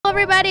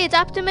everybody, it's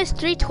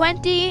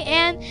Optimus320,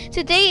 and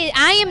today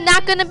I am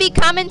not going to be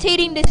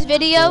commentating this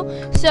video,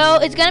 so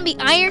it's going to be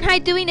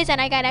Ironhide doing this,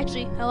 and I got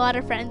actually a lot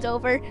of friends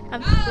over.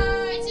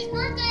 It's his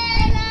birthday!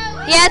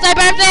 Hello. Yeah, it's my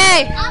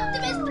birthday!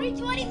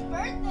 Optimus320's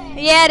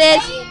birthday! Yeah, it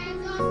is.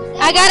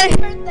 I got it.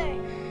 Birthday!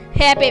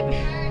 Happy.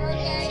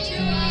 Birthday to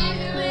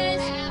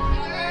Optimus!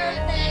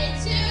 Happy birthday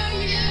to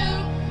you!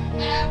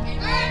 Happy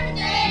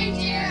birthday,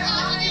 dear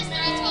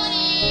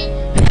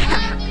Optimus320!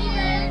 Happy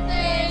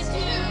birthday to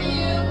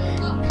you!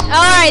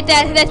 Alright,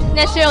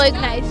 that's really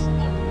nice.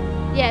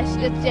 Yes,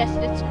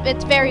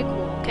 it's very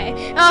cool. Okay.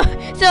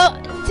 So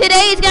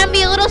today is gonna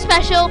be a little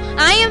special.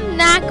 I am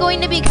not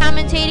going to be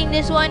commentating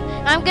this one.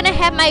 I'm gonna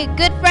have my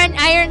good friend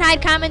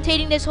Ironhide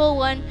commentating this whole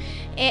one.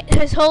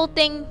 His whole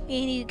thing.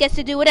 He gets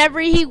to do whatever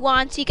he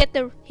wants. He gets.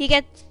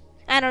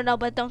 I don't know,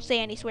 but don't say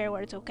any swear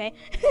words, okay?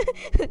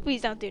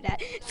 Please don't do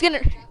that. It's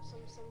gonna.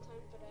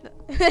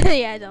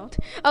 Yeah, I don't.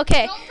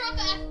 Okay. Don't drop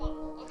the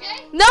F-bomb,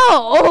 okay? No.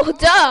 Oh,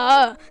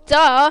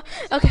 duh.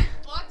 Okay.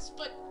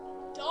 But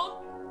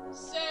don't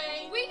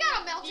say. We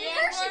got a melted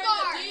Hershey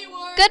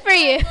bar! Good for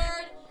you.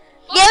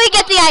 Yeah, we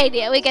get the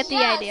idea. We get the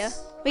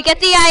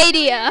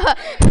idea.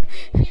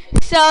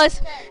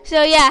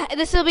 So yeah,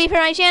 this will be for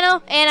my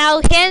channel, and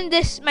I'll hand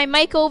my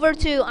mic over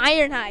to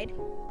Ironhide.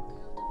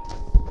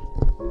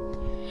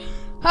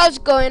 How's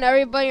it going,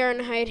 everybody?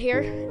 Ironhide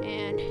here,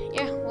 and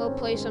yeah, we'll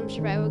play some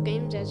survival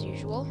games as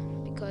usual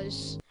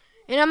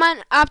and I'm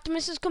on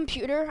Optimus's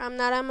computer. I'm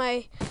not on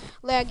my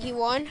laggy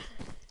one.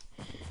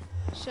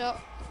 So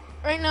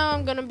right now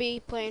I'm gonna be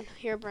playing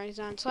Herobrine's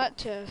Onslaught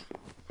to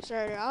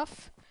start it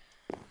off.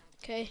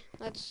 Okay,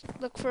 let's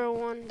look for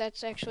one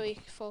that's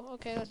actually full.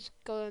 Okay, let's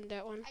go on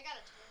that one. I got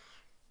a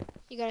Twitch.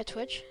 You got a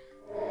Twitch?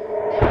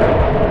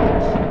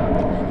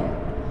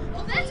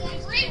 Well, that's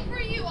great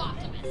for you,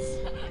 Optimus.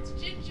 It's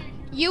Ginger.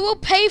 You will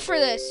pay for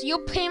this.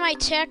 You'll pay my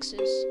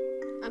taxes.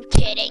 I'm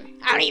kidding.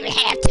 I don't even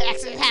have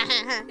taxes. I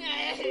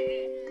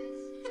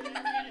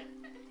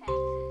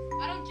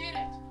don't get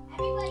it.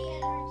 Everybody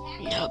has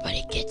their attack.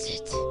 Nobody gets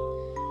it.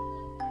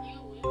 You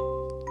will.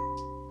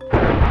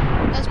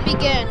 Let's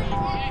begin.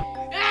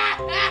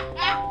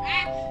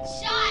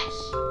 Shush!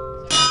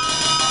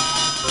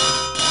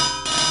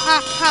 Ha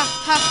ha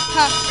ha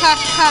ha ha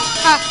ha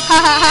ha ha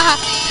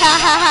ha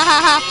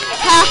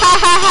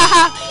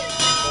ha.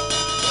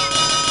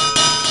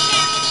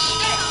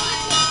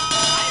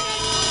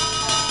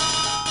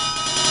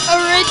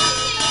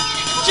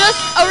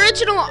 Just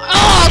original.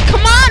 Oh,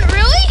 come on,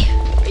 really?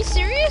 Are you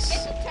serious?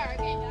 Hit the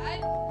target,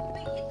 Dad.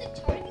 Wait, hit the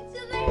target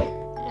still there?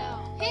 No.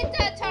 Hit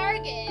the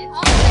target.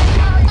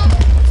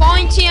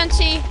 Falling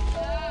TNT.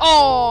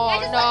 Oh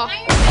no.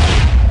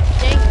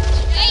 Dang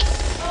it.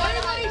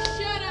 Everybody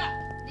shut up.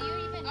 Do you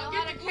even know I'll how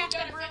get to the craft a glue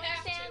gun burner if I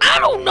have stand? I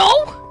don't know.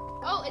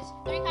 Oh, it's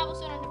 3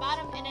 cobblestone on the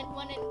bottom and then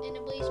 1 in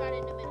the blaze rod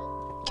in the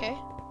middle. Okay.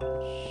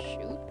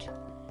 Shoot.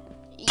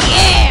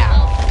 Yeah.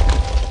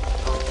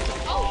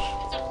 Oh,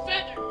 it's a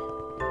feather.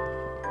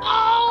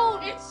 Oh,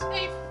 it's a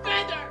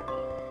feather.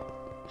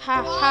 Ha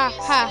ha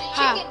ha ha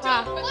ha.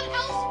 What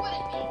else would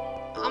it be?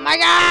 Oh my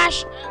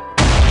gosh.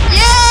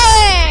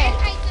 Yeah.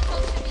 I'm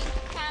supposed to be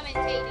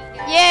commentating,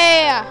 guys.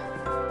 Yeah.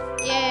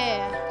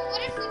 Yeah. But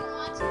what if we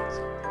want it?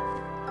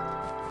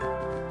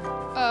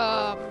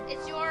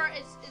 It's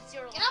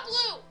your Get up,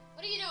 Blue!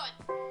 What are you doing?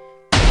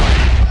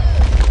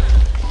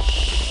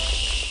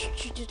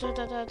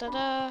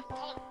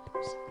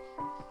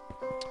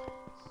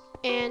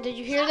 And did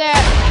you hear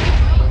that?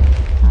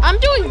 I'm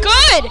doing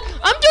good.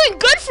 I'm doing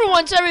good for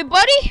once,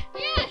 everybody.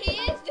 Yeah, he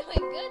is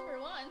doing good for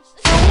once.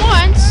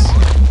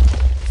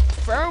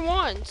 For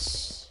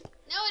once.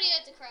 Now what do you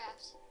have to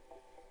craft?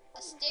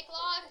 A stick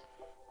log?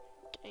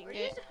 Dang What are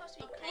you it. supposed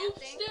to be Poop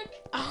crafting? stick.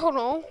 I don't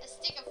know. A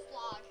stick of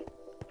flog.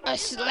 A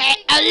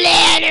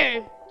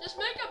ladder. Just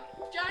make a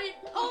giant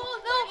poop.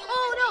 No,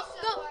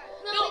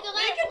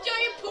 Make a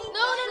giant poop. No.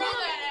 Throw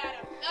that at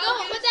him. No,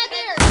 put that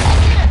there.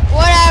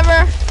 Whatever.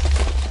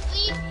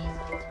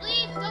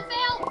 Leave, don't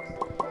fail.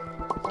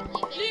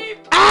 Leave.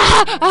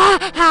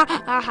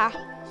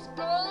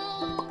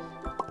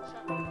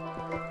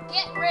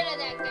 Get rid of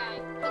that guy.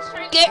 He's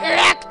trying to Get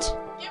wrecked.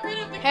 Get rid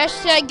of the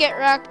Hashtag get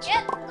wrecked.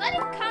 Let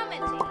him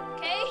commentate,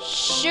 okay?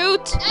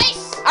 Shoot.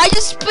 Nice. I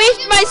just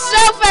beefed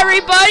myself,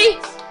 everybody.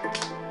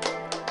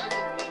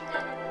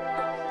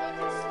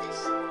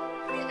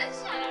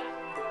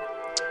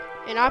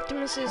 And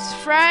Optimus's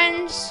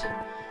friends.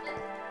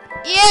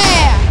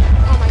 Yeah.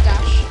 Oh my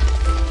gosh.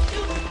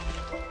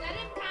 Let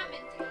him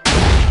commentate.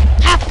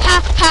 Ha ha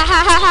ha ha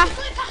ha ha.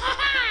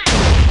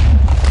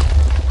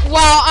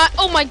 Wow.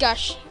 Oh my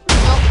gosh.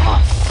 Oh.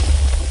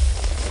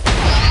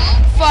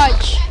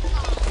 Fudge.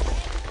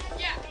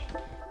 Yeah.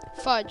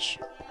 Fudge.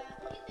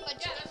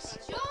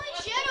 Join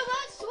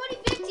Shadowbots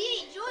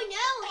 2015. Join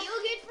now.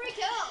 You'll get free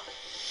kill.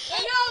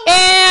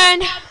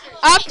 And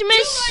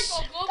Optimus.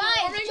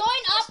 Guys,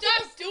 join Stop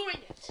Optimus. doing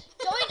it.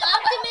 Join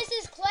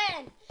Optimus's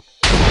clan.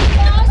 It's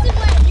an awesome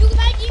way. You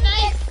might even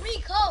get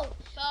free code.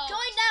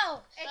 Join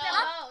now. It's a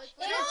vote.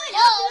 Join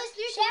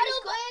Optimus320's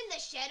clan, the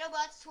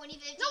Shadowbots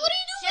 2015. No, what are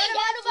you doing?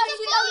 Shadowbots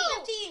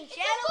 2015.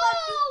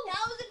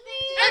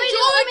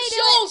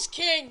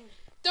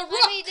 a rook.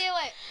 Let me do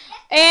it.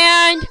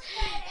 And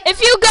if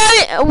you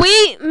guys,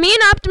 me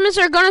and Optimus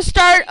are gonna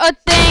start a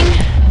thing.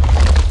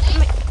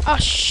 Oh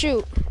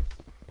shoot.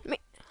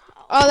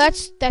 Oh,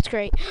 that's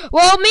great.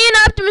 Well, me and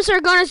Optimus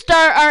are gonna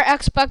start our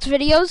Xbox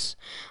videos.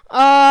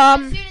 As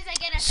soon as I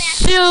get a fast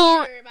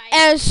Soon computer, my-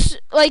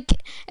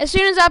 as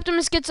soon as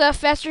Optimus gets a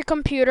faster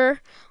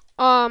computer,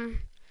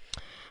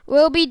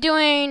 we'll be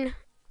doing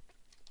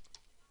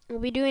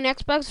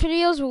Xbox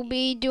videos. We'll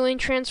be doing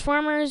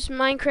Transformers,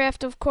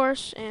 Minecraft, of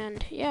course,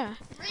 and yeah.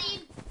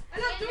 Green. I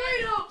love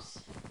Doritos.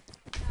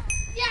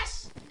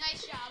 Yes.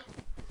 Nice job.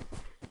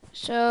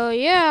 So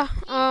yeah,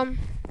 Yeah,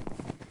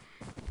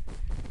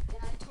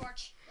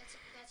 torch.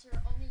 That's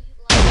your only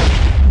life.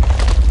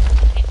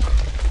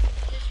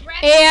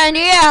 and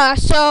yeah,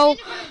 so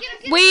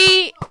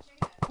we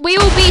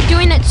will be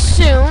doing it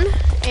soon,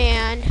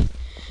 and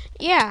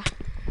yeah.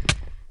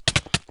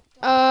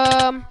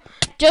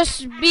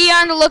 Just be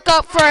on the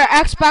lookout for our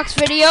Xbox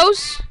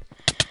videos,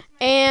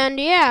 and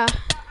yeah.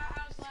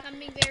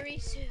 Coming very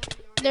soon.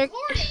 They're,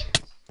 Record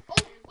it. Oh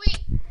wait,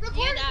 record.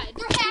 You died.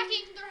 They're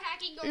hacking. They're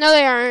hacking. Don't no, they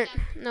do aren't.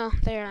 that. No,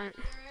 they aren't.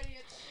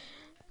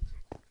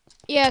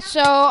 Yeah.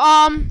 So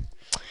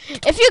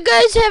if you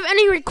guys have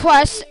any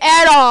requests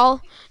at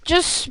all,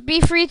 just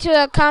be free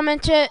to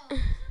comment it On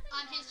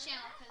his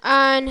channel.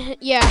 on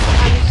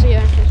obviously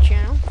on his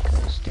channel,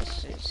 because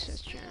this is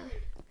his channel.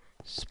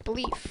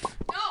 Spleef.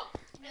 No.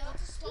 No,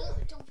 it's a stone.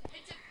 Don't.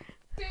 It's a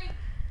thing.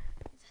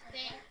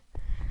 Thing.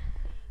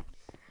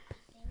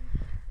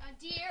 A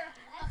deer.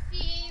 A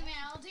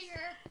female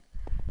deer.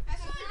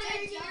 That's not a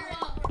deer.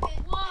 Whoa.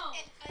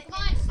 Come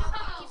on. He fell.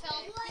 He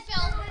fell.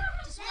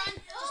 Just run.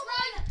 Just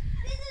run.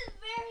 This is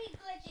very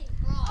glitchy.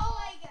 Bro. Oh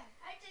my god.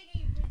 I'm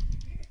taking a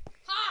picture.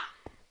 Ha.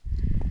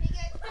 Hey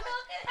guys, look at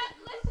that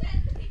glitch.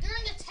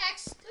 During the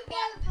text. Look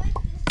how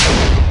glitch this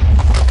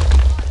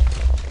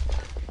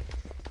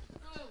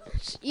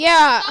is.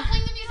 Yeah. Stop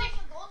playing the music.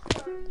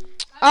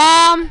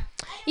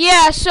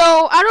 Yeah,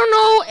 so I don't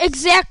know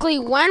exactly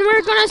when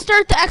we're gonna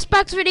start the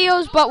Xbox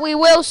videos, but we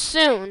will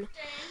soon.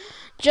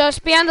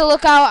 Just be on the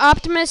lookout.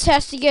 Optimus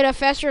has to get a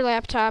faster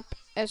laptop,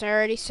 as I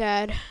already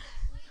said.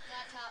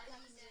 Laptop.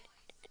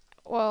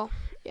 Well,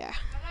 yeah.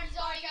 He's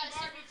already got a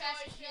super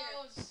fast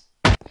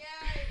computer.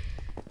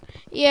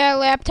 Yeah,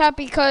 laptop,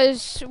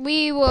 because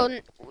we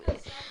would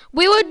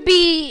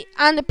be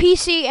on the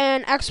PC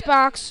and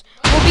Xbox.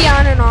 We'll be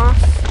on and off.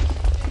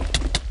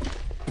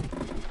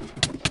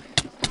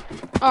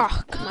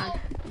 Oh, come on.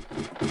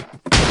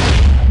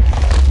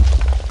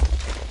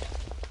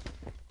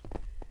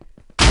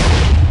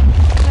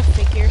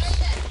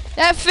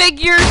 That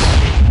figures.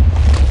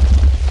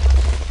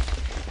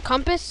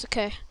 Compass?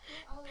 Okay.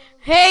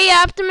 Hey,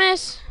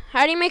 Optimus.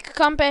 How do you make a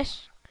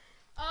compass?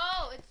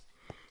 Oh,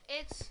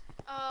 it's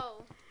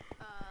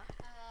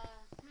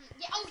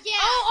Yeah. Oh yeah.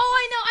 Oh,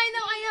 I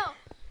know.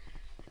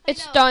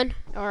 It's know. done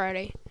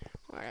already.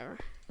 Whatever.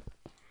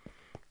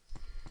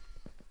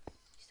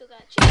 Still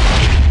got a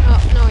chance. Oh,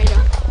 no, you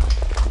don't.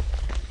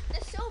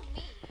 That's so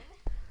mean.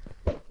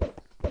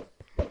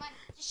 Come on.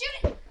 Just shoot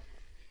it.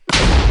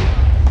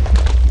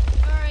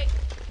 Alright,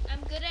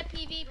 I'm good at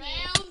PvP.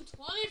 Round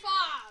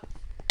 25.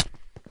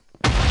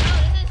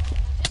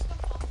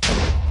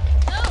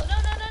 No.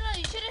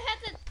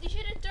 You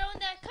should have thrown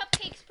that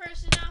cupcakes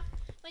person off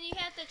when you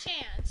had the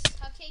chance.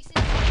 Cupcakes in.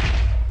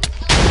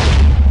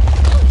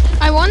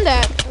 I won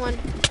that one.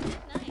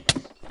 Nice.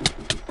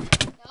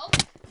 Nope.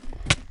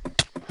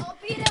 I'll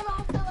beat him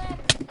off the ladder.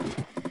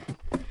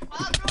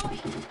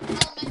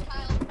 Element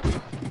Kyle.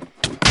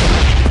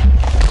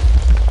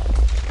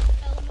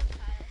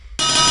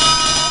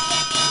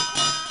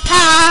 Ha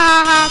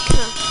ha ha. Come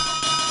on.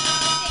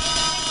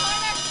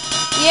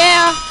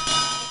 Yeah.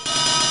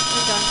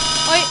 I'm done.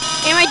 Wait,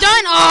 am I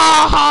done?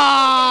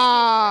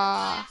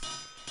 Oh!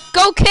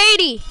 Go,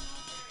 Katie!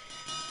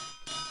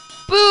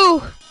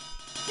 Boo!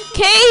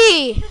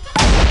 Katie!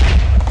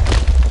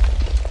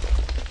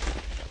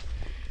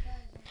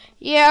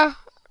 Yeah,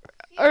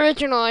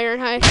 original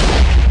Ironhide.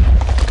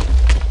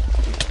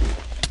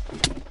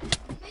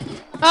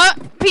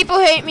 People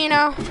hate me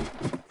now.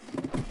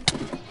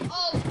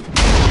 Oh.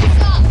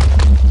 Stop.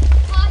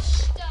 Hush.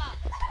 Stop.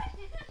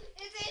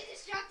 It's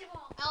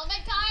indestructible.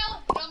 Element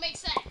Kyle. You don't make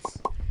sense.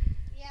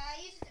 Yeah,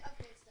 I used to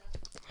upgrade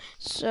stuff.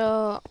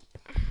 So,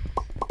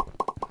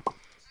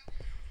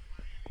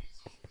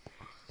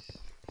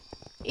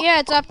 yeah,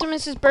 it's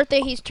Optimus's birthday.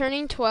 He's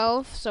turning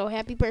 12, so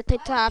happy birthday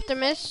to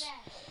Optimus.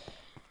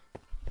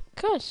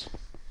 Cause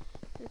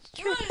it's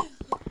true.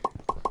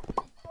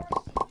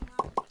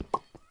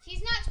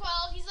 He's not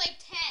 12. He's like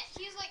 10.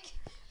 He's like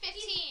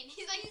 15.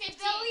 He's like 15.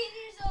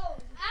 Years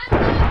old.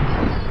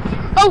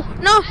 Oh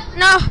no,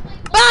 no!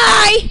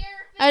 Bye!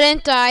 I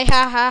didn't die.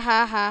 Ha ha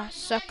ha ha,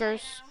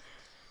 suckers.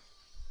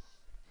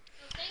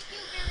 Thank you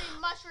very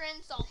much for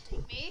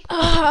insulting me.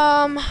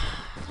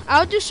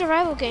 I'll do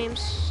survival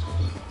games.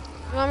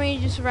 You want me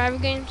to do survival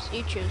games?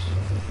 You choose.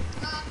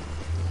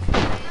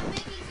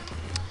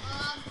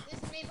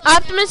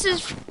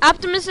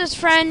 Optimus's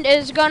friend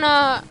is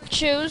gonna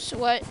choose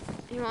what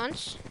he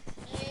wants.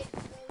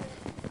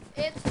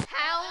 It's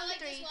Hound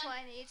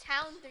 320. It's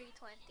Hound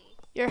 320.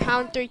 You're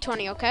Hound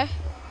 320, okay?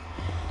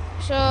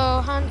 So,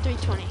 Hound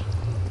 320.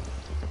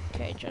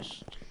 Okay,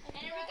 just... And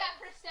then we got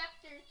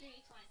Perceptor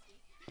 320.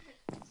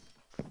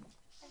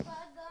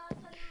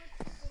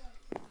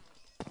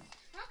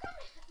 How come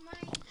my...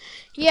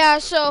 Yeah,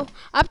 so,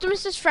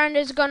 Optimus's friend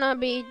is gonna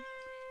be...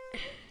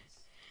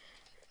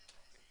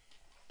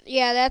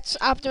 Yeah, that's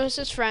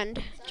Optimus's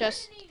friend.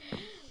 Just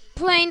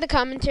playing the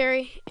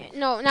commentary.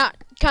 No, not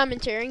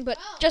commentating, but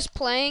just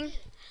playing.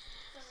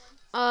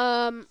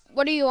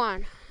 What are you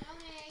on?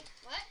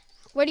 What?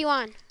 What are you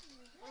on?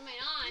 What am I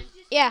on?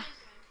 Yeah.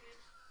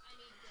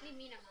 What do you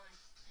mean I'm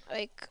on?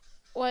 Like,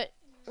 what?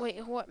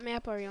 Wait, what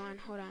map are you on?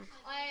 Hold on.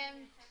 I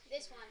am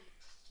this one.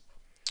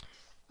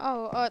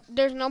 Oh,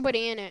 there's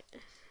nobody in it.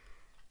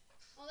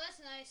 Oh, that's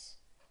nice.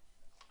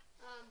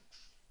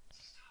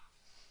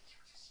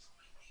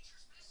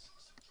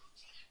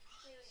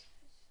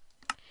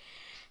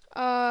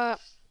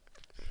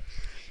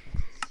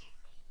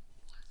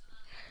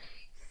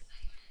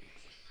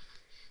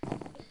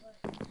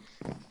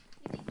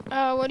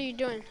 Uh, what are you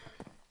doing?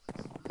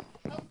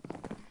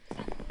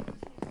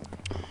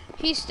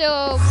 He's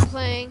still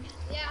playing.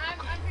 Yeah,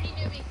 I'm pretty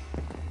newbie.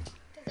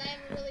 Because I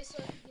have a really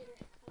slow computer.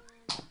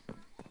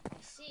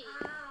 Let's see.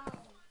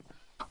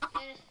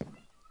 And,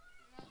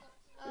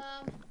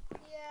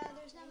 yeah,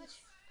 there's not much.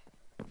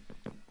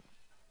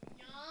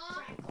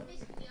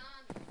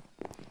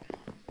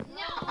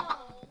 No.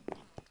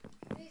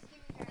 Please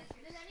give me after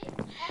this video,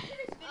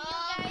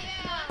 guys,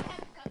 yeah.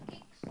 have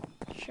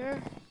cupcakes. Sure.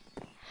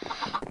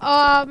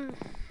 Oh,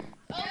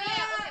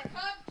 yeah,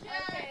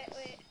 okay,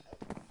 wait.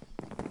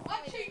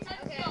 Watching,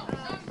 let's Okay, go.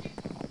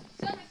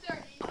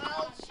 7:30.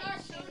 I'll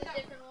choose a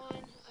different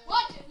one.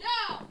 Watch it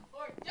now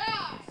or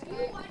die.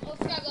 Oh,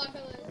 Skyblock, I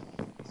live.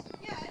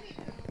 Yeah, I mean,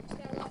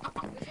 Skyblock,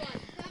 which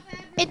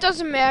one? It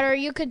doesn't matter.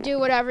 You could do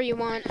whatever you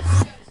want. I'll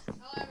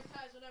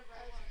advertise whatever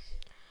I want.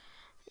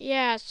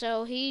 Yeah,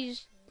 so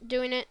he's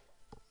doing it.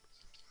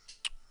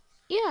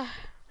 Yeah.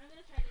 I'm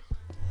gonna try this one.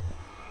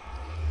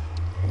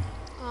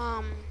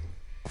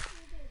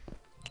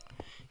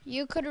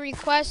 You could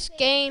request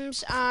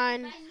games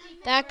on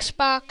the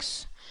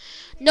Xbox.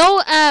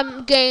 No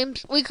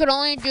games. We could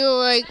only do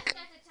like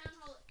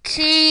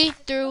T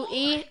through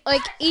E,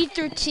 like E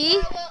through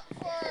T. For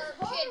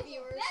kid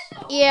viewers.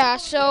 Yeah,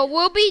 so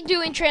we'll be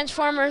doing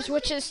Transformers,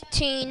 which is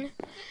teen,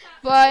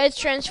 but it's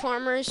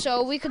Transformers,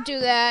 so we could do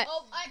that.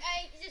 Oh,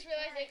 I just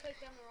realized I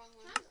clicked on the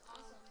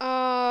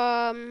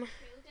wrong one.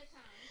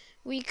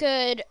 We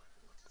could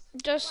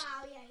just.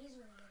 wow, yeah, he's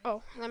really good.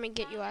 Oh, let me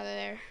get you out of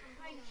there.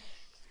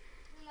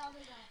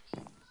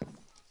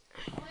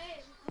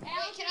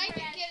 Wait, can I get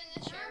in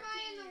the chair?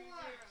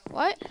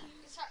 What? Can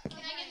I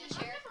get in the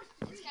chair?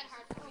 It's kind of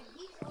hard for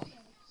me.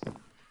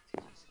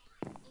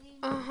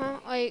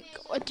 Like,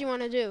 what do you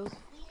want to do?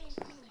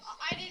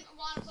 I didn't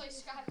want to play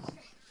Skyblock.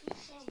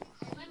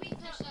 Let me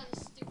push on the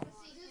stupid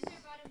seat.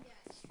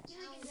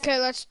 Okay,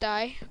 let's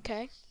die.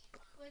 Okay. Is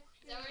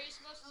that what you're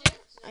supposed to do?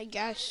 I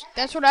guess.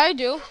 That's what I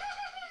do.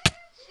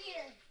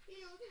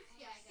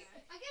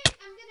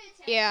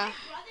 Yeah.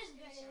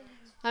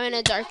 I'm in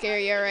a dark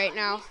area right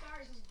now.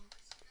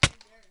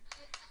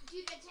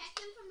 Dude, attack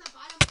them from the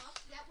bottom up.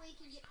 That way you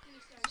can get 3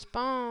 stars.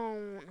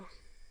 Spawn.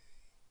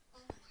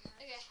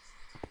 Okay,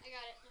 I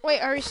got it. Wait,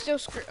 are we still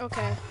okay. Which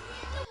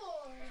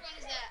one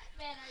is that?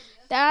 Bad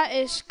idea. That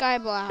is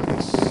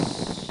Skyblocks.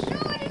 No,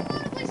 I didn't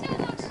want to play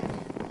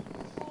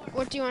Skyblock.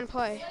 What do you want to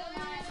play? Wait,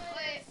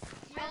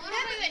 I want to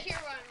do that here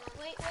one.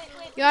 Wait.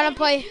 You want to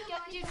play? Dude,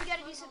 we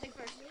gotta do something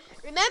first.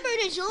 Remember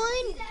to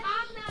join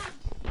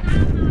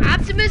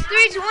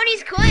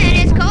Optimus320's clan.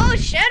 It's called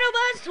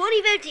Shadowbots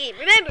 2015.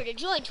 Remember to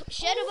join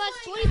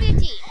Shadowbots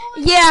 2015.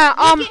 Yeah,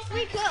 Get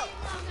free code.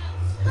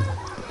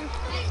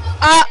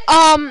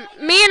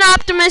 me and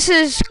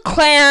Optimus's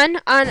clan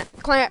on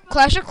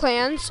Clash of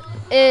Clans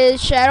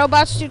is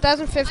Shadowbots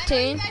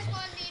 2015. You guys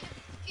wanted me to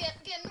get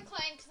in the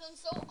clan because I'm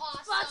so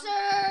awesome.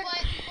 Sponsored.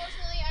 But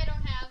unfortunately, I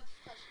don't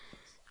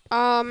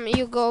have.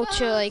 You go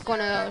to like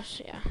one of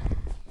those, yeah.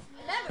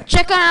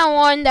 Check on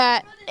one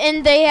that,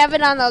 and they have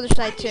it on the other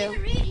side too.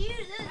 Read you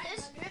the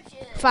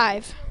description.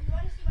 5. Can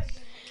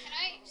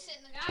I sit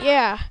in the car?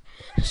 Yeah.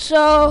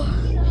 So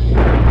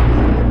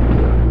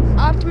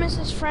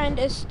Optimus's friend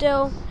is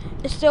still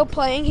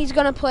playing. He's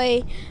gonna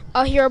play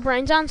Hero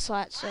Brian's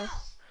Onslaught. So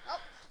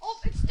Oh,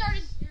 it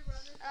started.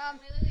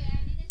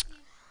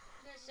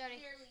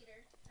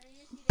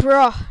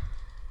 bruh.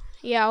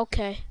 Yeah,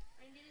 okay.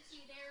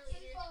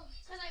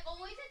 Because I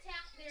always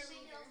attack their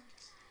leader.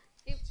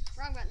 Oops,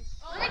 wrong button.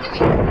 What am I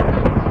doing?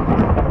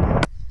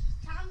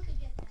 Tom could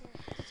get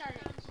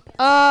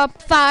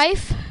that.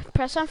 5.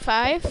 Press on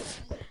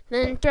 5.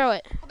 Then throw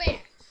it. Oh, bam.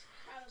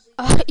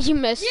 You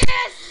missed.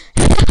 Yes!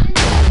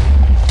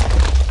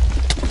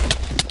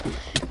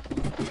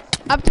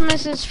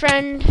 Optimus's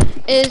friend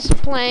is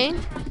playing.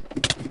 Wait,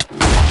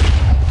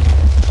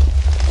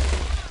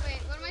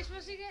 what am I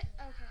supposed to get?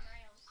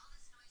 Okay.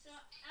 So,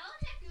 I'll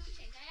attack Google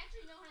Chains. I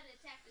actually know how to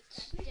attack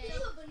this guy. We do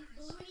a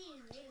balloony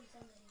and raid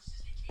somebody.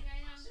 Yeah,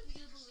 I know. We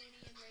do Balloony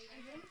and Raid.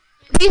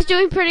 He's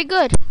doing pretty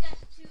good.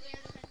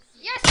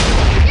 Yes!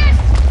 Yes!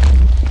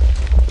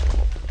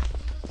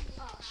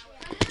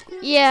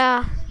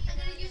 Yeah. I'm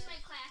gonna use my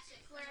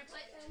classic where I put.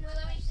 Well,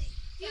 let me see.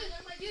 Dude,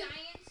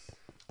 Giants.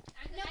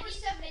 Number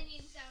 7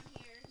 minions down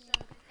here. So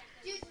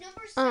dude,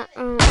 number 7.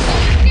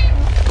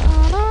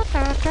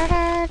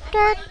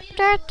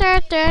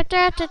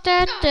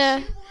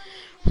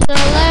 The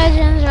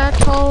legends are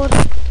told.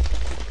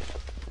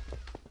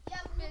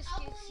 Yeah,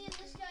 I'll bully in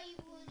this guy. You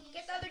bully in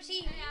Get the other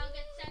team. I'll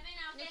get 7.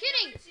 I'll You're get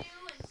kidding. 2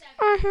 and 7.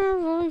 I have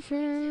voice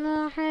in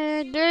the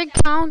head. They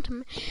count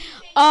me.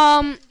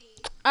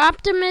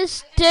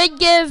 Optimus did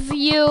give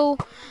you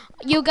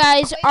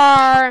guys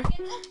our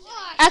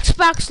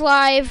Xbox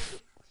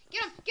Live,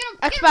 Get him!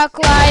 Xbox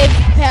Live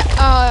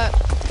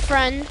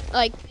friend,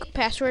 like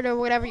password or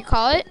whatever you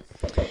call it.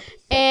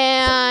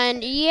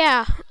 And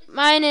yeah,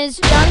 mine is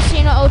John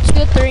Cena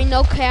 023,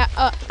 no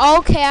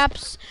all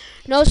caps,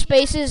 no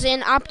spaces,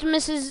 and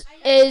Optimus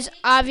is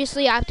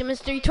obviously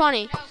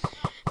Optimus320.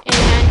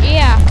 And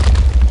yeah.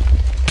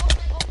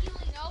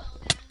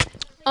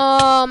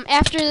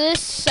 After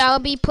this, I'll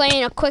be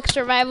playing a quick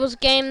survivals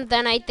game.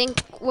 Then I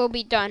think we'll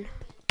be done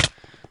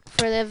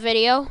for the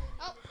video.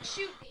 Oh,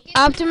 shoot.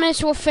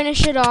 Optimus will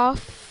finish it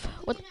off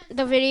with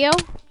the video.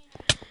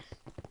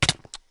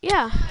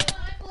 Yeah.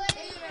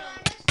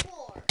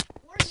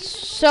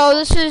 So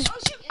this is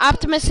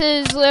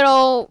Optimus's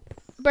little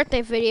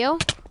birthday video.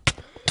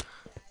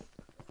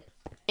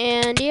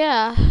 And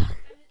yeah.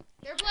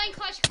 They're playing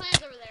Clash of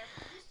Clans over there.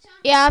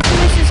 Yeah,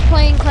 Optimus is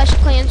playing Clash of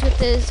Clans with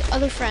his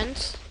other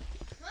friends.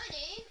 My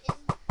name is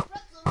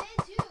Pretzel Man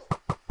 2.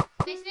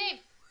 Nice name,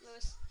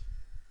 Lewis.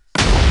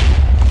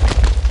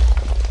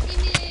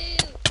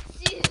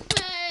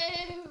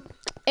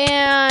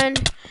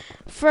 And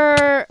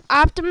for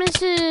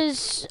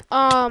Optimus's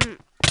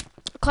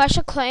Clash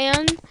of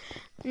Clan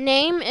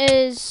name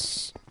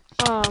is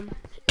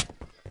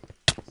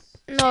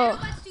no.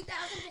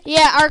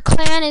 Yeah, our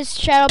clan is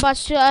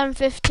Shadowbots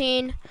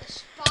 2015.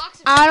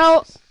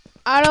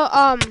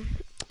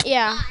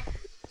 Yeah.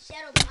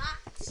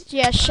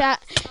 Yeah,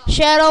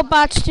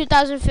 Shadowbots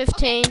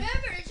 2015.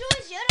 Remember, it's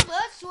always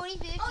Shadowbots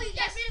 2015. Oh, you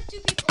got rid of 2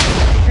 people.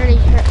 Already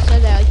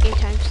said that like 8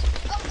 times.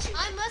 Oh,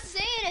 I must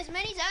say it as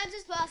many times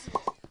as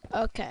possible.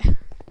 Okay.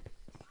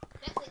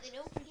 That way they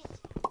don't forget.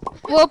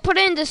 We'll put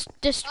it in the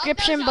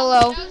description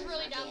below. That was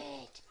really dumb.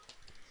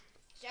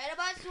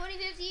 Shadowbots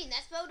 2015.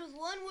 That's spelled with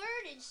one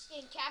word in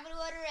capital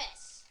letter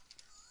S.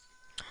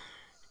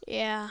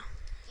 Yeah.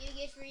 You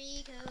get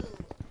free code.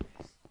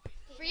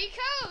 Free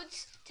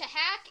codes to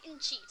hack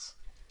and cheat.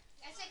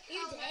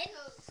 You dead?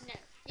 No.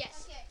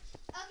 Yes.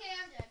 Okay,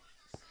 I'm dead.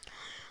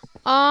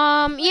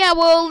 Yeah,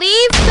 we'll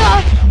leave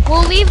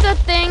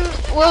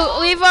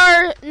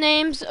our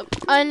names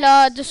in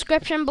the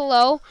description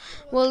below.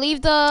 We'll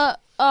leave the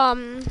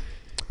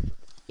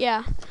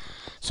yeah.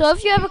 So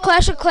if you have a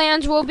Clash of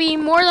Clans, you'll be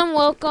more than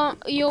welcome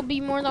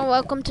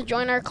to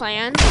join our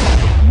clan.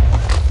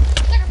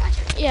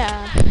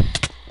 Yeah.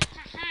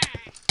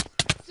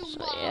 So,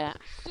 yeah.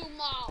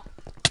 Sumo.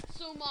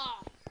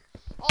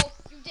 Oh,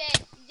 you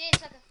dead. You dead,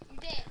 sucker. You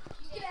dead. Okay.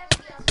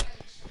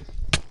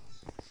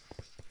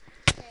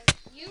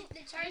 You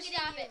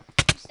stop it.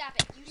 You stop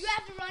it. You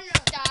have to run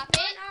Stop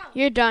it.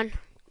 You're done.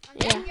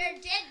 Yeah. You're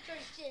dead,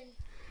 Christian.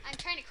 I'm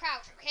trying to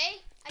crouch,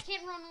 okay? I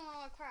can't run when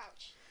I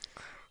crouch.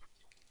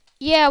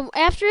 Yeah,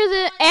 after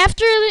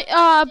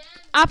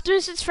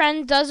Optimus's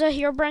friend does a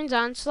Herobrine's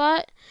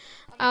Onslaught,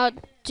 I'll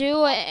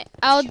do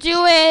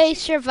a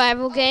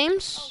survival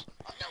games,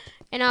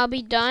 and I'll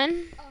be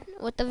done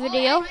with the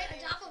video. You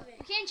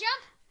can't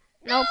jump?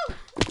 Nope,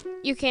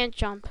 you can't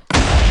jump.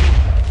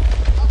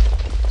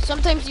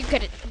 Sometimes you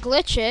could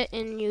glitch it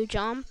and you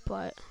jump,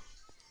 but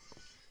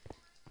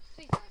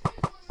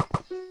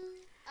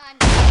I'm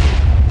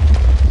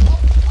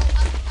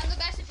the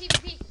best at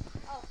PvP.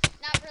 Oh,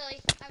 not really.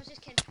 I was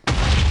just kidding.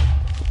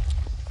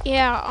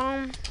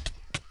 yeah,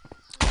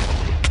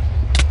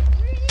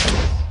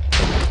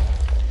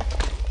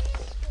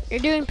 you're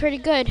doing pretty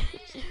good.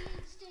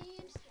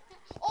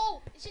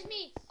 Oh, it's just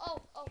me. Oh.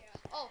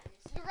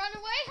 You run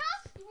away,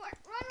 huh? You run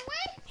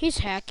away? He's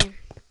hacking.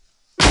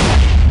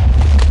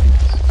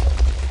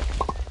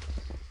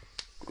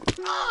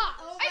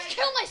 I just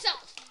killed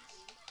myself.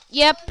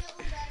 Yep.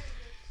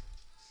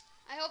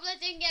 I hope that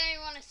didn't get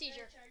anyone a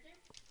seizure.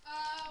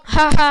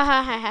 Ha ha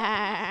ha ha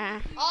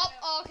ha.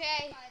 Oh,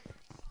 okay. I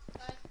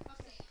got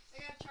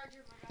a charger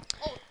in my back.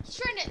 Oh, he's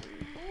trying to. Ooh,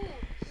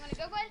 you want to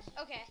go, bud?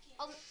 Okay.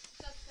 It's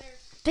upstairs.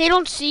 They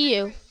don't see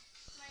you.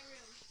 My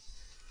room.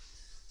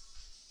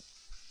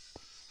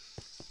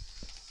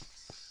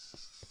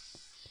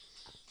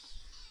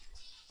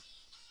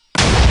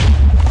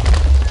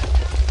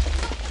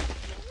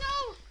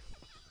 No.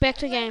 Back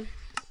to game.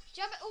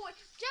 Jump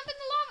in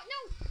the lava. No,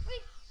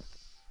 wait.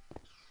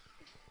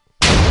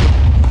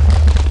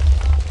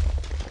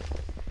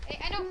 Hey,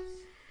 I know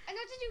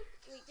what to do.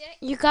 Wait, did I?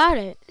 You got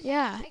it.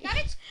 Yeah. I got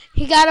it.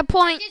 He got a I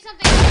point. did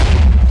something.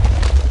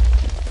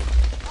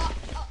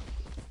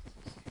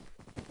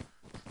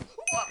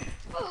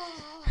 Oh.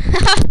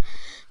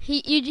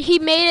 He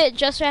made it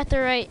just at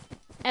the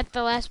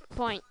last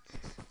point.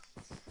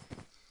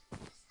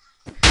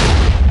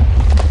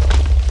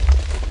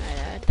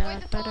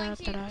 Avoid the falling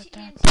TNT.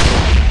 Okay,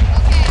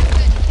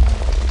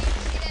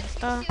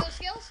 I'm good. See those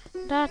skills?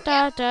 Da Yep,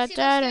 da da see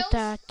da those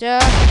da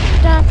skills?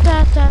 da da da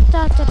da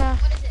da da da.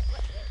 What is it?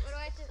 What do I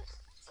have to?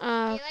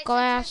 Daylight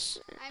Glass.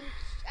 sensor?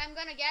 I'm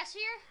gonna guess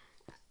here.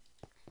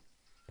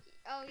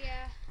 Oh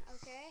yeah.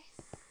 Okay.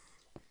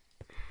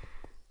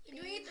 You're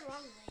doing it the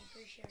wrong way,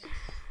 for sure.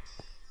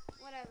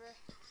 Whatever.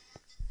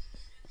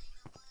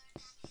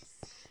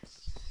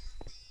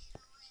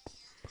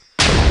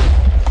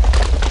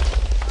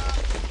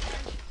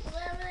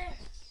 Over there.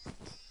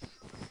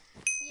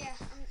 Yeah,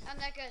 I'm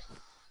that good.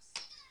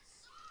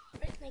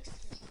 Right next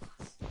to you.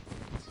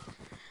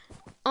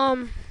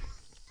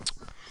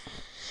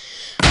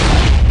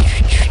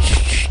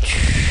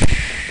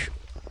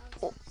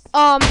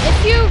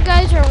 If you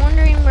guys are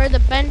wondering where the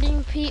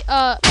bending there's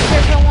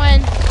a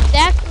one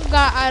that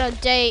got out of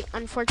date,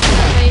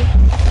 unfortunately,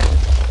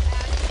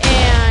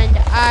 and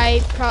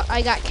I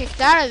got kicked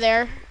out of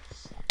there.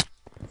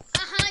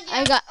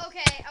 Yeah.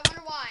 Okay. I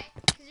wonder why.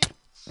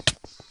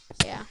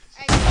 Yeah.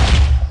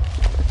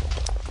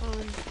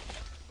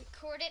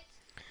 Record it.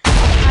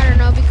 I don't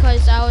know,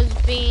 because I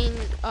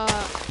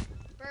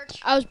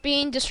Birch. was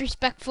being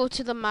disrespectful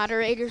to the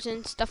moderators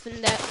and stuff,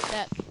 and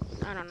that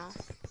I don't know.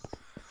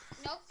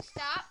 Nope.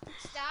 Stop.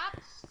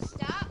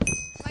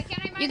 Why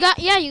can't I?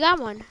 You got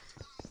one.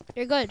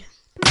 You're good.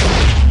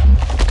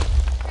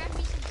 Grab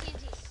me some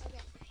TNTs.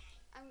 Okay.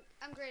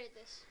 I'm great at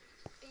this.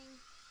 Bing.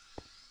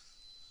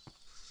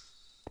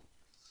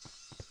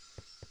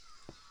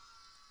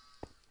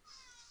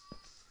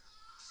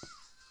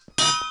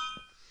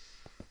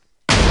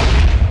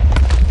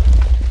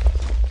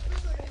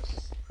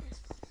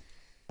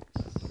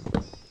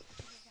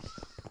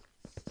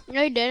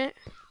 No, you didn't.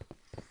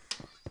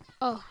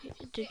 Oh,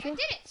 did I you?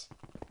 did it.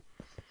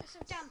 That's so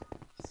dumb.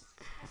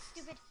 That's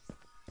stupid.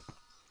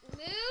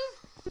 Move.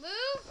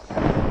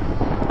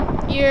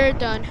 You're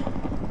done.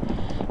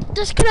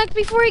 Disconnect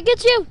before he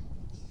gets you.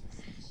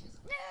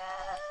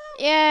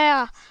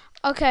 Yeah.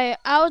 Okay,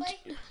 after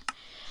the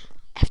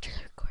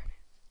record.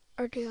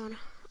 Or do you wanna?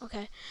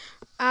 Okay.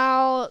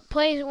 I'll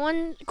play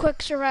one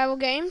quick survival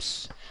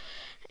games.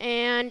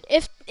 And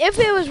if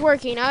it was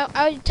working,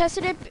 I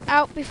tested it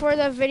out before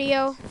the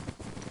video.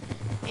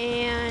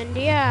 And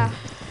yeah,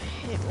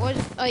 it was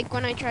like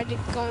when I tried to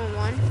go on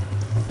one,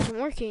 it wasn't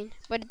working.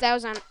 But that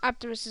was on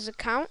Optimus's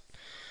account.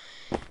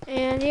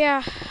 And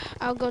yeah,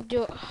 I'll go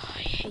do it. Oh,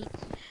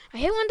 I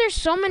hate when there's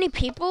so many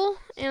people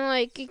and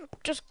like it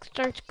just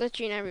starts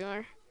glitching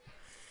everywhere.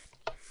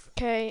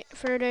 Okay,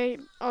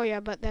 oh yeah,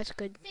 but that's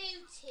good.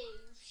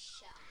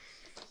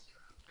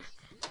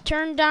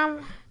 Turn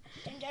down.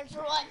 And then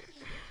for what?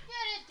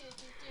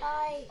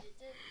 Hi.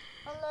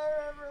 Hello,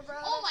 everybody.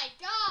 Oh my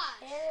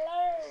god.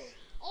 Hello.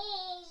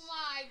 Oh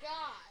my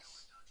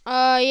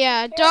gosh.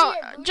 Yeah, don't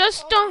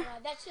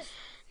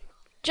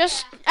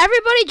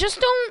everybody just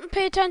don't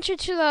pay attention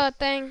to the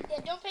thing.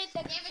 Yeah, don't pay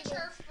attention.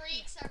 Amateur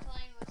freaks are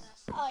playing with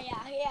us. Oh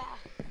yeah,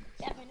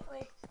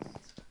 definitely.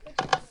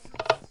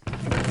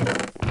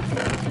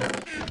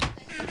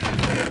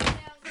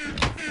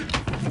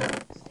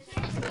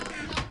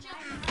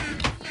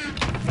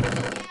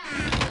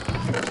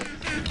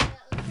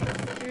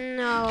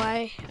 No,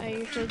 I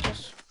usually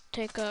just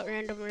take a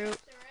random route.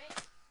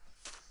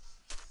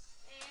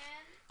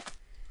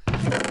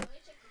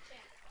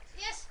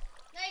 Yes,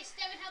 nice.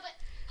 Devin, help it.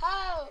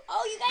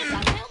 Oh, you guys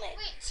got a helmet.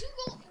 Wait, 2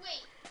 gold.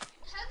 Wait,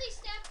 how do they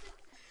stack the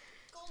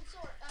gold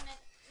sword?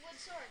 Wood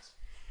swords.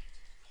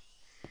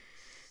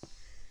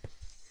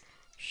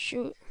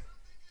 Shoot.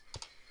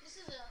 This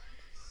is a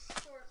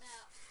short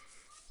map.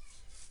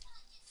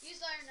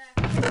 Use iron knife.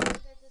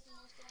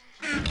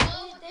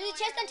 There's a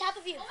chest on top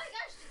of you. Oh my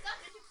gosh, stop.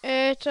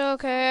 It's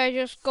okay, I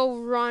just go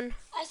run.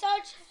 I saw a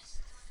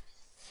chest.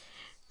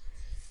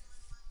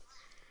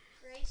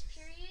 Grace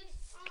period.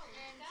 Oh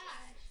and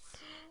gosh.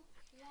 2,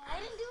 1. I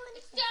didn't do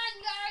It's anything. done,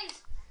 guys.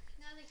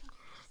 Now they can.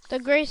 The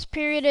grace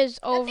period is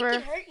over.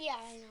 Nothing can hurt. Yeah,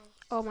 I know.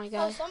 Oh my Oh,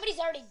 god. somebody's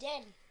already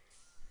dead.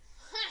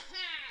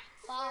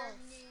 Wow.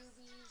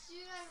 Newbies. Dude,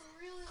 I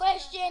really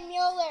Question,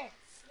 Mueller.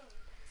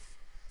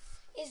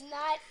 Is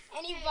not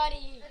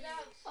anybody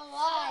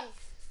alive?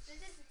 This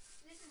is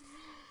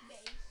me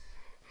base.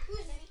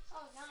 Who's me?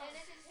 Oh, no. And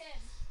this is him.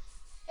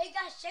 Hey,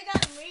 guys, check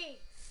out me.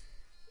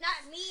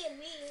 Not me and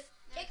me.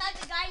 Check out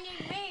the guy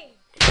named me.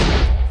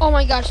 Oh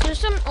my gosh, there's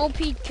some OP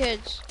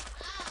kids.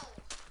 Ow.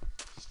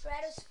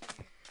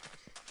 Stratosphere.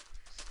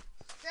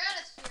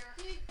 Stratosphere.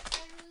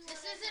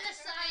 This isn't a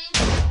science.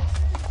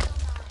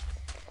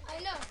 I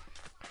know.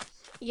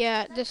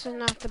 Yeah, this is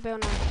not the bill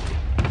now.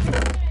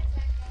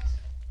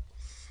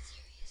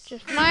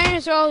 Just might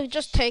as well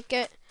just take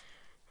it.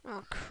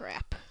 Oh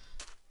crap.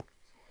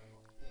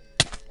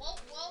 Whoa,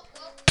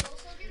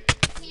 soldier.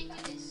 Can't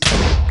do this.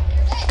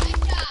 Hey, nice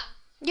job.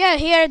 Yeah,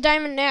 he had a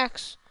diamond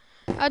axe.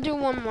 I'll do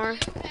one more. You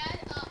had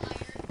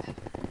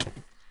iron.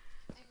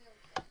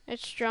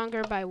 It's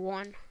stronger by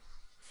 1.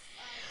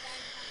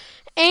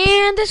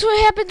 And this is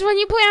what happens when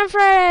you play on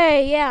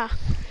Friday. Yeah.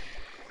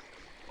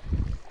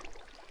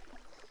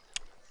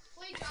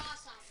 Please draw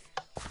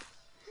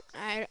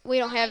some. We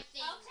don't have.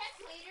 I'll check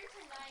later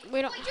tonight.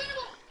 We don't. Wait,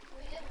 tunable!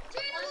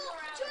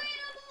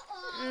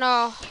 Tunable!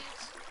 No.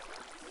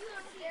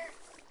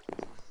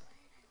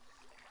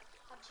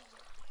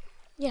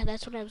 Yeah,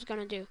 that's what I was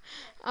gonna do.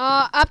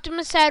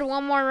 Optimus said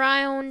one more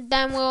round,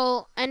 then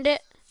we'll end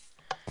it.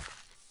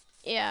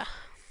 Yeah.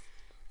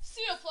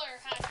 Single player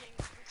hacking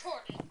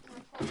recorded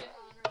on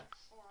our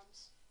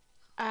forums.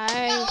 I.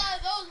 Got a lot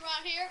of those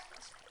around here.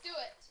 Let's do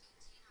it.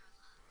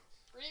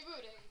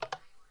 Rebooting.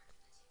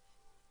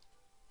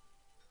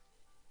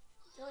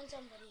 Join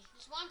somebody.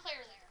 There's one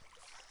player there.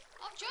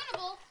 I'm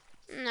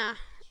joinable. Nah,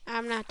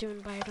 I'm not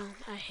doing biodome.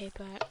 I hate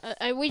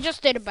biodome. We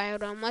just did a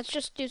biodome. Let's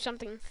just do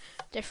something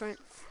different.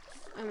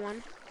 I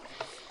won.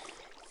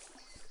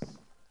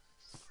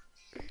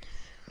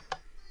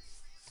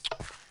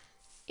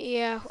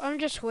 Yeah, I'm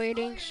just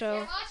waiting. So.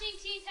 Watching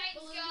Teen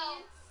Titans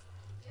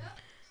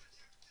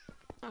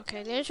Go.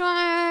 Okay, there's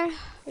one.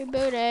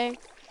 Rebooting.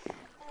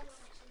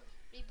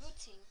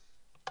 Rebooting.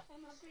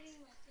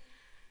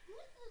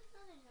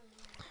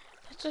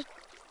 That's a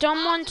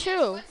dumb one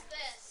too. What's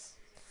this?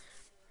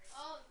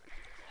 Oh,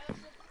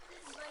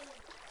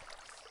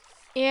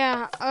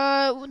 Yeah.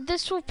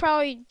 This will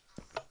probably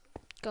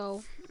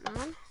go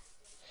on.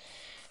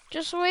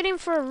 Just waiting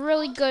for a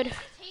really good. It's a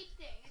tape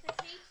thing. It's a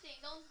tape thing.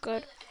 Don't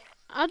Good. spoil it.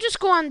 I'll just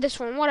go on this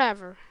one.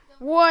 Whatever.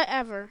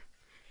 Whatever.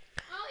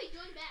 Oh, he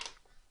joined back.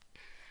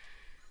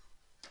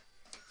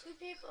 2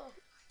 people.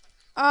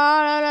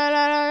 Da, da,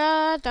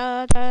 da,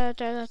 da, da,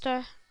 da,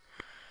 da.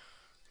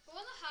 Who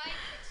was the high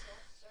pixel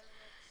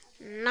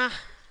server? Nah.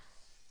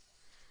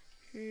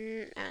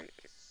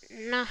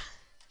 Nah.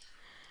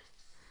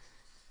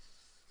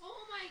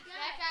 Oh my god.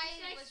 That guy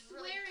this guy's was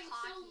really swearing so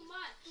cocky.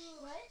 much.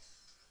 What?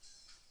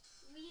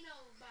 Lino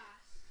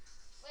boss.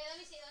 Wait, let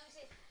me see.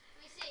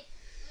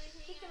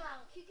 Kick him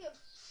out. Kick him.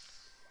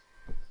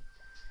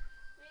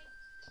 Wait,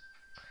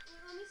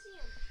 let me see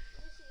him.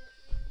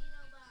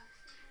 Lino boss.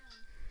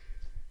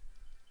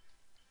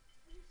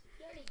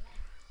 Sit down.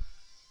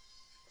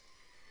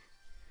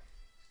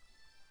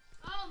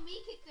 Oh, me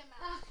kicked him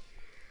out.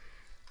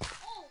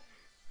 Oh.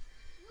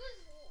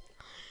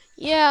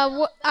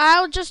 Yeah,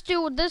 I'll just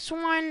do this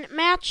one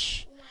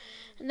match.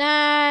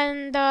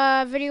 Then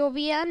the video will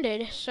be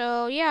ended.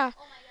 So, yeah.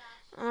 Oh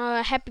my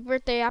gosh. Happy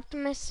birthday,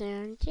 Optimus.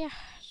 And, yeah.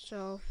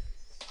 So.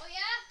 Oh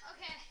yeah?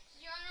 Okay.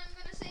 You know what I'm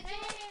gonna say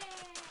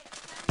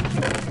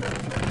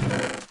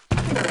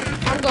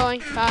too? I'm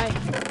going. Bye.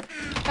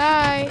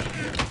 Bye.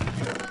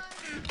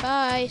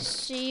 Bye.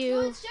 See you.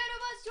 It's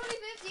Shadowbus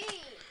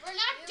 2015. We're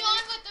not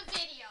done with the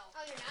video.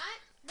 Oh, you're not?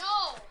 No.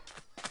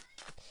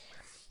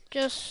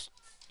 Just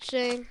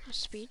saying a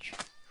speech.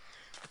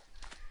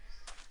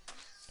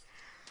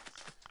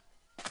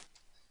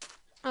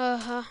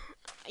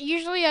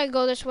 Usually I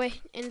go this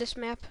way in this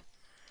map.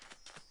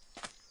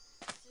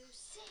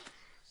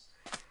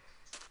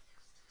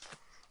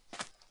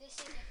 This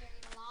is a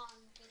very long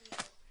video.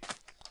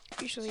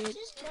 Usually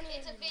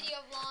It's a video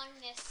of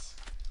longness.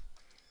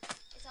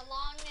 It's a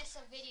longness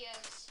of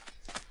videos.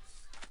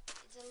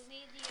 It's a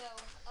video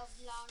of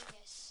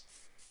longness.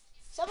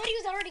 Somebody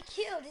was already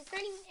killed. It's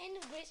not even end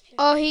of grace period.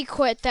 Oh, he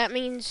quit. That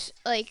means,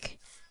 like,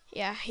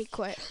 yeah, he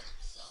quit.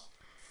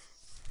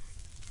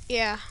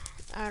 Yeah,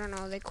 I don't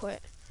know. They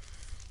quit.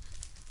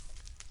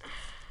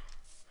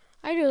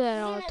 I do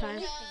that all the time.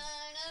 Run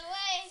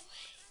away.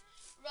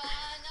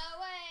 Run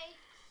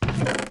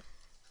away.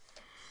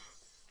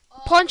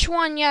 Oh, Punch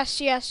one.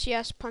 Yes, yes,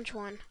 yes. Punch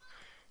one.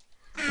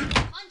 punch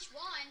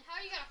one? How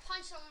are you going to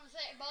punch someone with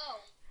a bow?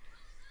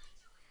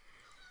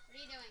 What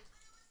are you doing?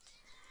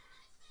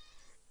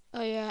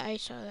 Oh, yeah, I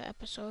saw that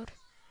episode.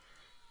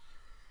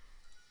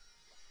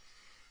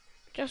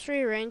 Just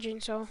rearranging,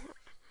 so.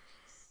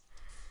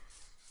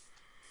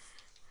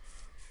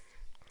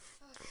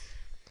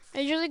 I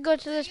usually go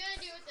to What are this. you going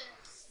to do with the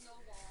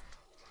snowball?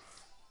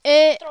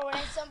 It. Throw it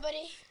at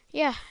somebody?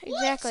 Yeah,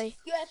 exactly.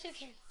 You actually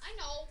can. I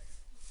know.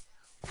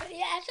 But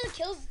it actually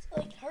kills,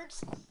 like,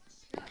 hurts.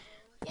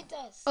 It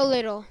does. A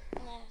little.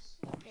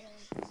 Not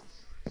barely.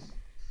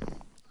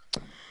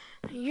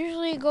 I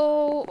usually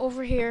go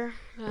over here,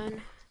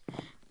 and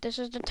this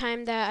is the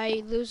time that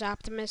I lose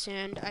Optimus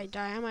and I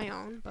die on my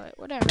own, but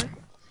whatever.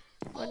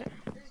 Oh, there's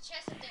a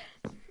chest up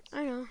there.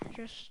 I know,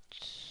 just.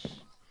 Is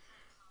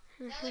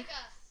that like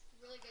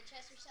a really good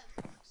chest or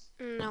something?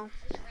 No, Or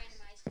is it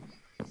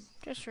randomized?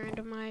 just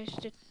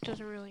randomized. It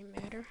doesn't really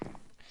matter.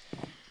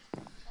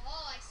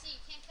 Oh, I see. You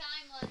can't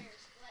climb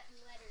letters.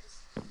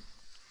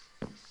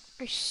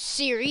 Are you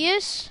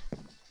serious?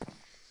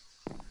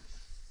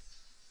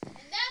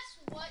 And that's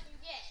what you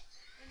get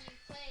when you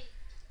play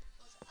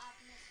with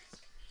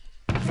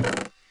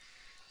Optimus.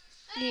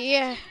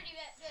 Yeah. Pretty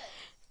good.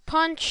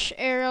 Punch,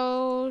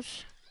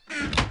 arrows. Oh,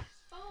 If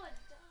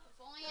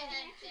only I had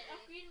should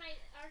upgrade my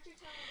archer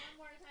tower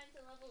one more time to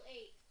level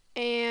 8.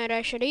 And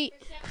I should eat.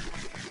 For 700.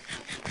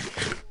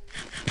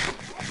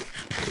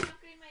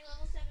 Upgrade my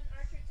level 7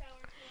 archer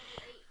tower to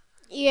level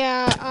 8.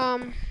 Yeah,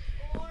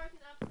 Or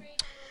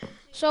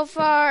So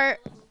far,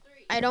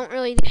 I don't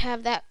really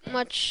have that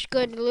much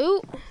good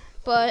loot,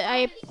 but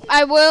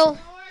I will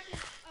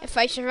if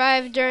I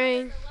survive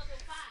during.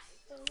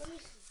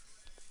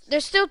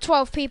 There's still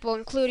 12 people,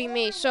 including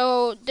me,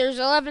 so there's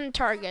 11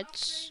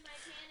 targets.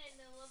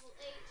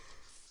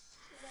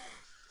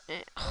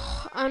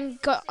 I'm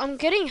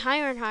getting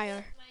higher and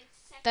higher.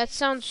 That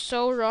sounds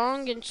so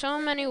wrong in so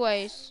many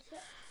ways.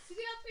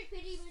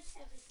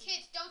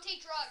 Kids, don't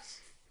take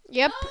drugs.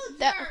 Yep,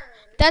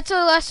 that's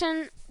a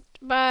lesson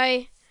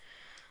by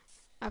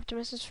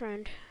Optimus'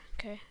 friend.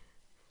 Okay.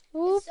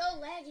 Whoop. It's so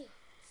laggy.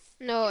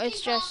 No, You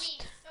it's can call just.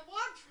 me-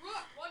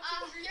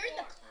 You're in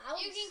the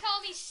You can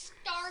call me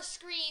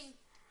Starscream.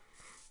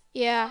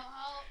 Yeah.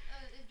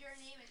 Your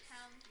name is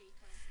Hound 320.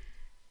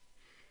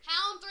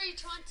 Hound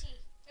 320.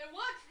 And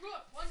watch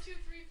Rook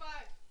 1235.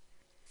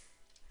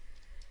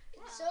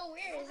 It's so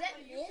weird. Is that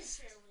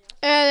mist?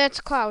 That's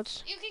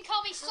clouds. You can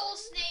call me Soul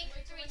Snake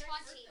 320.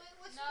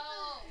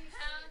 No.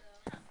 Hound.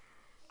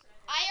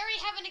 I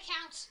already have an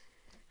account.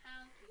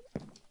 Hound.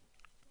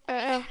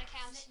 An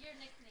account. Your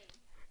nickname.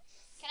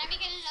 Can I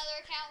make it another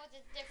account with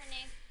a different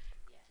name?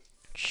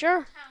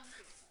 Sure. Hound.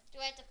 Do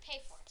I have to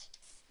pay for it?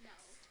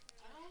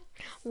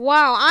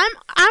 Wow,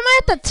 I'm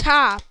at the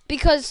top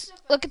because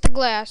look at the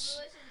glass.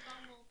 Lewis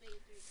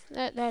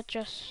and Bumblebee. That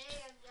just.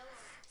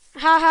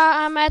 Ha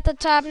ha! I'm at the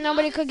top.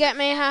 Nobody could get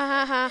me. Ha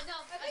ha ha. No,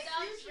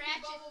 Adults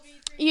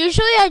Ratchet.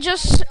 Usually I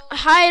just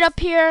hide up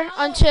here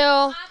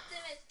until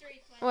Optimus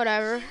 320.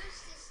 whatever. Choose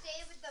to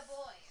stay with the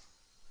boy.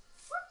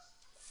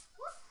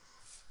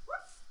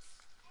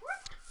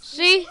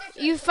 See,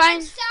 you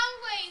find.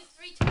 Soundwave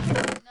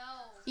 320. No.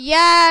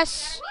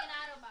 Yes.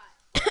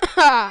 Gotta be an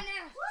Autobot.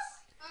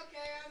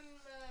 Okay,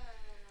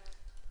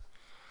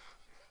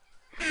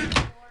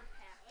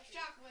 Warpath.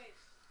 Shockwave.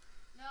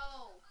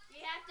 No.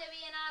 You have to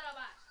be an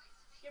Autobot.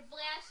 Your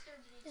Blaster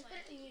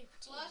 320.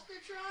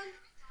 Blastertron?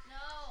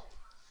 No.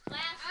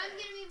 Blaster. I'm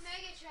gonna be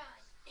Megatron.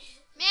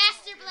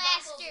 Master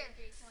Blaster.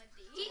 He's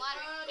He's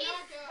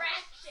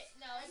Ratchet.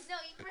 No, he's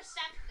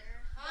Perceptor.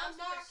 I'm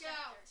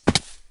Knockout.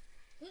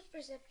 Who's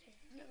Perceptor?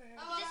 Never heard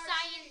He's a of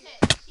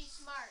scientist. He's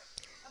smart.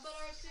 How about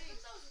RC?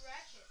 So's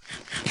Ratchet.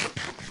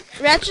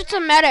 Ratchet's a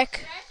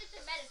medic. Ratchet's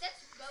a medic.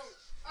 That's Boat.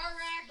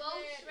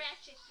 Boat's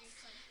Ratchet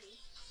 320.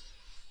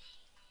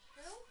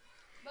 Who?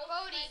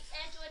 Bodhi.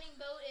 Edgewooding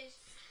Boat is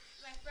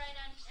my friend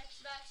on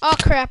Xbox. Oh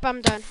crap!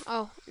 I'm done.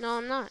 Oh no,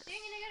 I'm not. Dang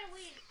it, I gotta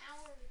wait an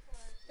hour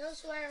before. No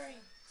swearing.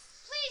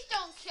 Please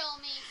don't kill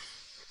me.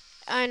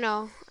 I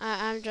know.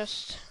 I'm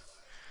just.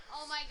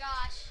 Oh my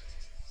gosh.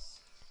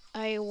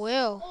 I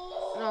will.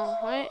 No,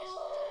 what?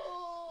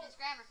 Miss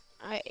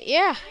Grammar.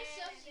 Yeah. How many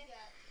subs you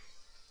got?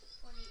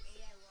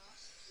 28, I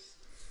lost.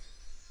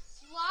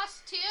 You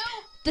lost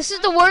too? This is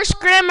the worst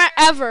grammar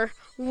ever.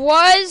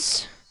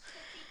 Was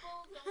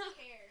People don't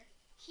care.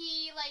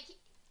 He like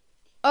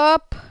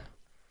up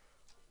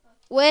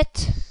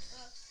with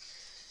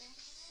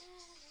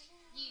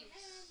you.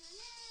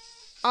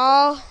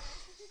 all.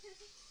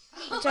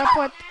 What's up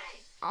with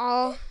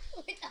all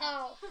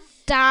Oh.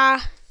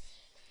 the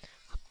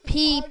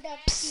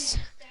peeps,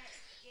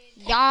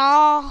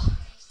 y'all?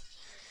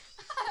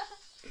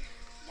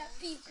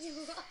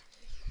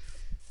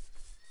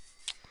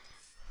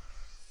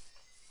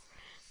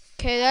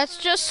 Okay, that's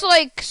just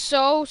like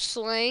so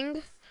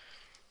slang.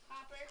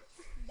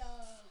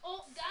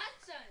 Oh,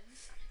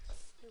 Godsons.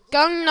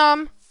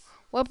 Gangnam,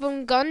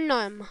 weapon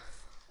Gangnam,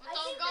 What's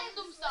on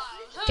Gundam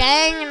style?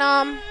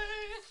 Gangnam.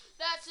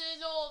 That's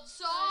an old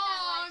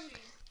song.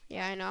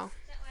 Yeah, I know.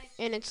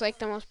 And it's like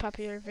the most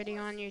popular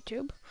video on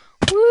YouTube.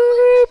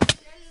 Whoop.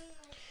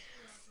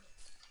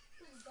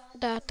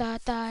 Da da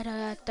da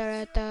da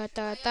da da da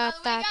da da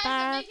da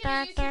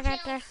da da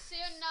da.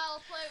 Soon I'll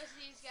play with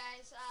these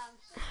guys.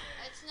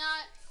 It's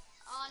not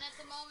on at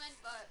the moment,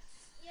 but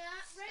Yeah,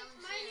 right. Sounds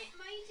My weird.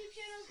 my YouTube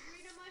channel is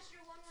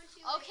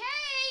GreenMonster112.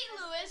 okay,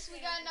 Lewis, we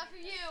got enough of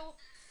you.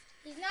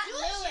 He's not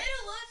Lewis.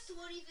 Lewis.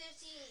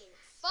 2015.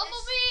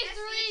 Bumblebee S-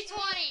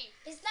 320.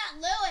 It's not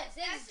Lewis.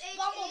 It's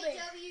Bumblebee.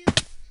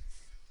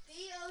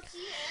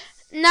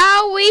 SHAWBOTS.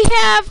 Now we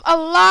have a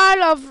lot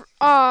of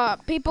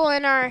people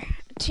in our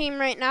team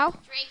right now.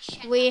 Drake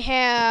Shen. We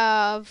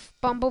have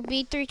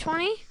Bumblebee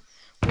 320.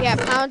 We have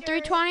Hound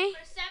 320.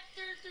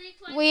 Perceptor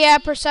 320. We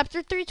have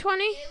Perceptor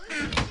 320.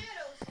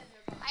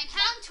 I'm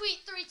Hound Tweet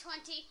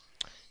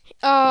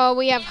 320.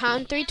 We have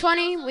Hound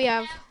 320. We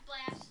have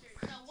Blaster.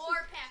 No,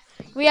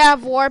 Warpath. we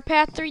have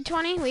Warpath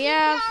 320. We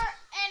have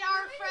And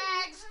our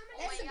frags.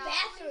 Oh That's my the God.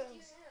 bathroom.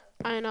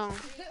 I know.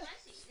 It's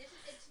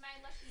my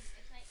lucky.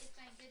 It's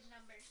my good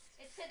numbers.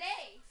 It's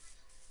today.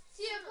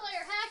 See a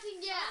player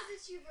hacking, yeah.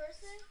 Is this your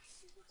birthday?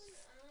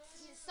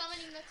 He's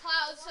summoning the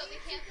clouds so we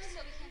can't see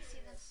them.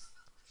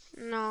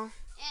 No.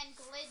 And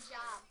glitch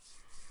job.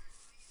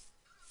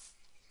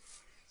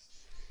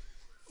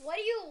 What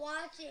are you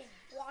watching?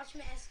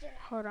 Watchmaster.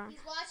 Hold on. He's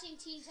watching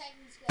Teen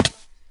Titans Go.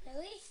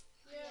 Really?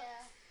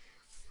 Yeah.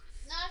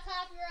 Not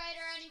copyright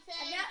or anything.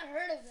 I've not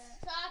heard of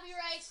that.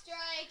 Copyright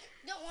strike.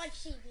 Don't watch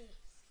TV.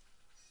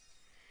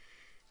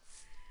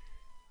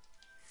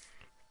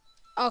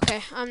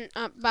 Okay, I'm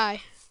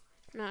bye.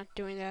 Not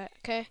doing that.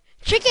 Okay.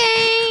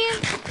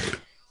 Chicken.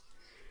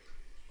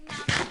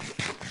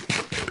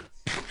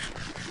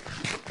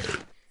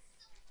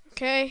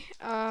 Okay.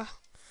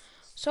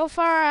 So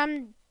far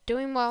I'm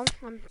doing well.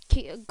 I'm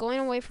going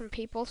away from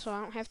people, so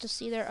I don't have to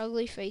see their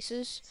ugly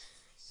faces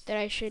that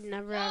I should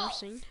never ever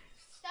seen.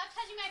 Stop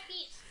touching my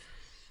feet.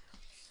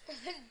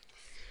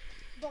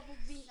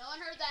 Bumblebee. No one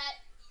heard that.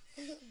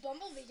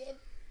 Bumblebee did.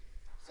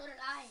 So did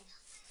I.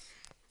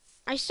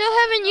 I still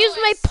haven't used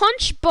my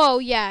punch bow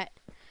yet.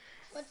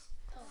 What?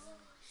 Oh,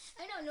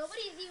 I know,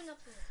 nobody's even up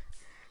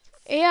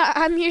here. Yeah,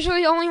 I'm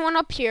usually the only one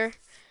up here.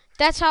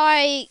 That's how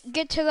I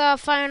get to the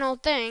final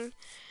thing.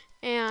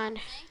 And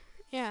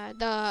yeah,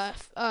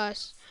 There's a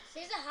house.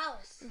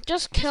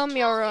 just kill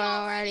me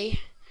already.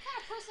 What kind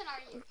of person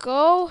are you?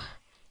 Go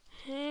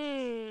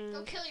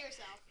Go kill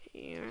yourself.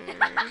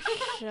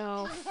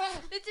 yourself.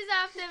 This is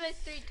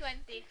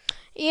Optimus320.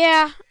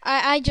 Yeah,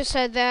 I just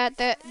said that.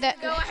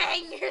 Go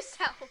hang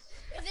yourself.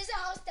 There's a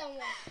house down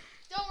there.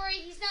 Don't worry,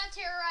 he's not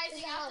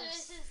terrorizing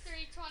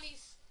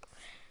Optimus320's.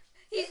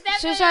 He's definitely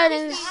Suicide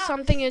is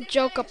something to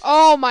joke up.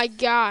 Oh my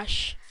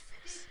gosh.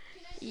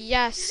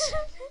 Yes,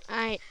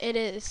 it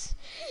is.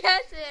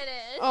 Yes, it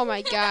is. Oh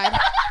my god.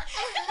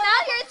 Now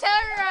you're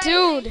terrorizing.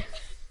 Dude.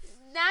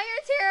 Now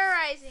you're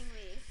terrorizing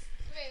me.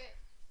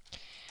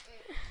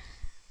 Wait.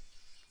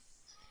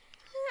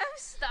 I'm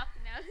stuck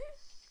now.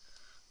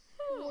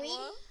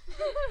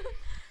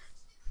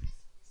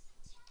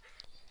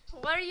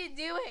 What are you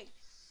doing?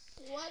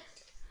 What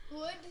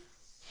would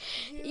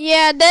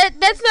Yeah,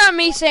 that's not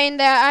me saying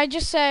that. I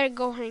just said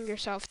go hang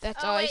yourself.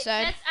 That's all I wait,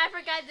 said. I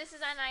forgot this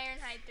is on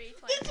Ironhide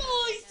 320. That's all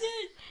I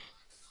said.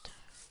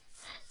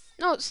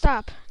 No,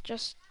 stop.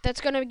 Just that's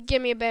gonna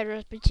give me a bad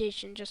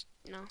reputation. Just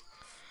no.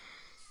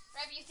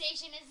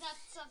 Reputation is not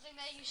something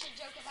that you should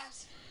joke about.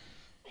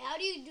 How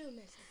do you do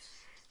message?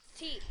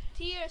 T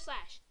or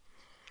slash?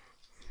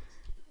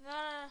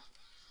 No.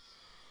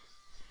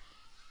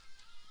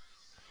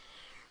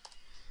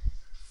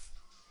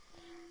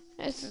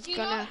 This is You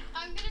know gonna. what?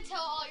 I'm gonna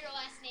tell all your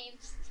last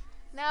names.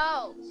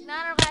 No,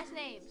 not our last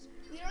names.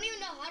 We don't even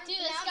know how to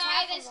pronounce this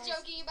guy that's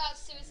joking about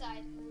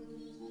suicide.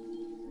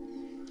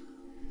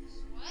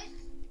 What?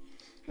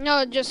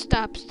 No, just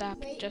stop.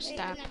 Wait, Just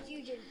stop. I'm not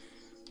Fusion.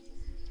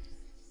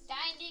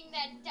 Finding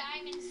that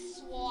diamond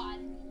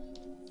swan.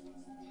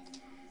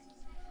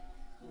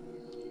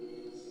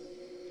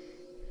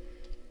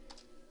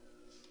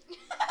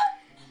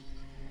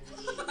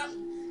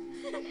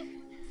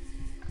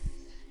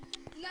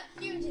 Not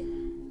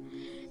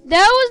Fusion.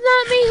 That was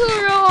not me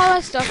who wrote all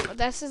that stuff.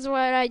 This is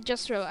what I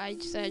just wrote. I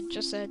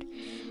just said,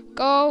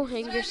 go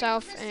hang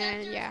yourself,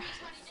 and yeah.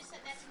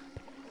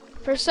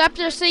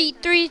 Perceptor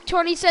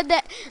C320 said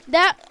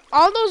that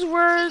all those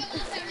words,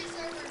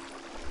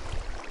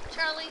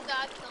 Charlie's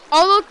dog killed him.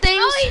 all those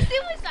things, Oh, he's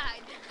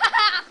suicide.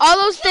 all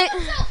those things. He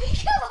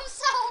killed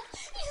himself.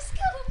 He just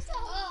killed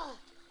himself. Oh.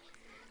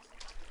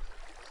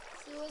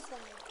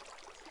 Suicide.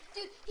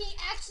 Dude, he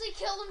actually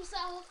killed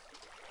himself.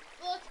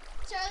 Look,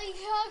 Charlie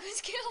Dog was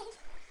killed.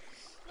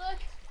 Look.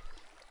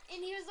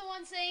 And he was the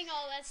one saying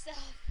all that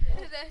stuff.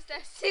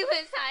 That's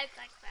suicide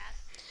like that.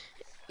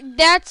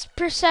 That's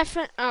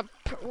Persephone,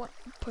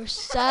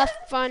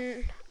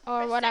 Persephone,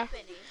 or whatever.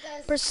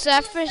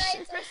 Perceptor.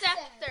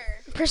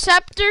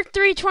 Perceptor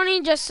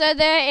 320 just said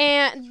that,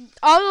 and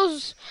all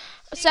those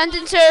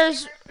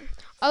sentences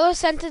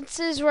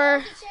were,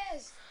 A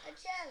chest.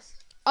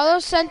 all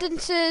those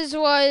sentences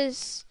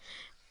was,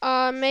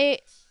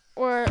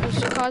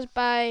 was caused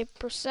by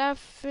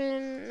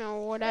Persephone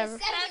or whatever.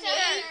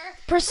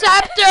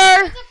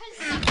 Perceptor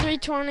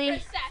 320.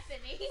 Persephone.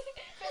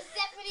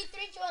 Persephone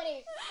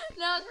 320.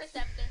 No, it's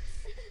Perceptor.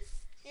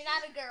 You're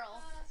not a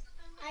girl.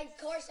 Of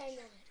course I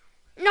know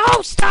it.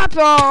 No, stop!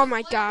 Oh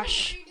my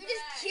gosh. You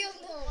just killed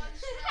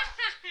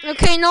him.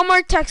 Okay, no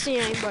more texting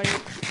anybody.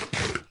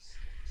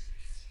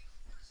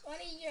 Want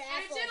to eat your And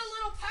apples? it's in a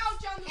little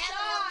pouch on the Have a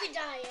side. healthy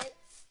diet.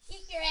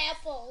 Eat your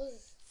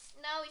apples.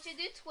 No, we should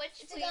do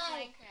Twitch It's a plays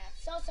guy. Minecraft.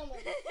 Show someone.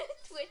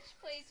 Twitch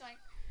plays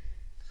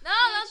Minecraft. No,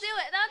 don't do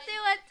it. Don't do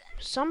it.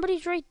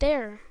 Somebody's right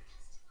there.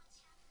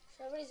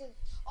 Somebody's in.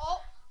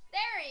 Oh,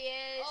 there he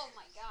is. Oh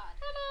my god.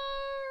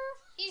 Hello.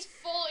 He's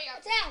fully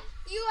up. Attack!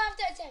 You have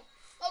to attack.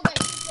 Oh god,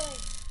 he's going.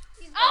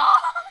 He's going.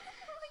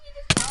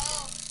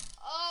 Oh.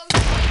 Oh.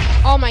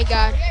 Oh my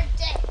god. You're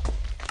dead.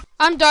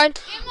 I'm done.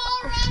 Give him all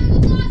a round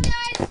of applause,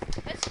 guys.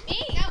 That's me.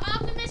 Now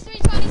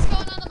Optimus320's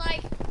going on the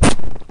mic.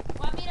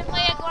 Want me to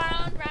play a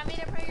ground? Want me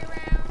to play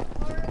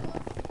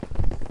around?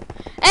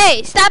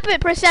 Hey, stop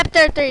it,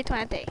 Perceptor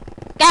 320.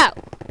 Go.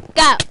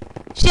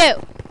 Shoot.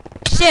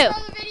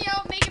 Throw the video,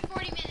 make it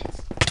 40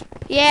 minutes.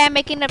 Yeah,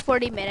 making it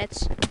 40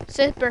 minutes. It's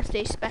his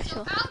birthday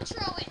special. So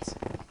outro it.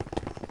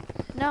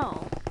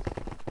 No.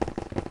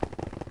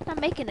 I'm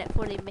not making it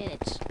 40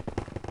 minutes.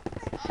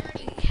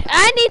 Already.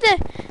 I need to...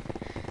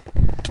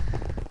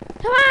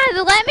 Come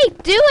on, let me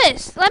do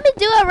this. Let me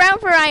do a round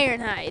for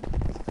Ironhide.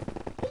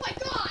 Oh my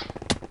god.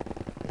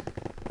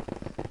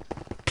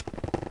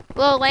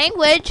 Little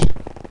language.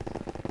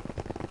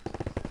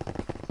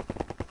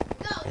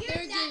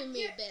 They're giving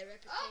me a bad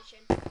reputation.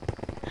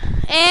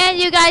 And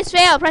you guys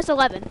fail. Press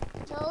 11.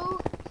 No.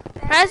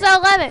 Press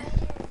 11.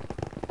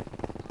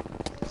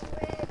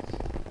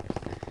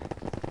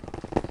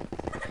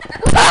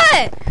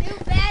 What? Too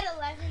bad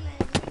 11.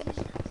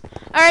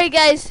 Alright,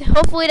 guys.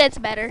 Hopefully that's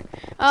better.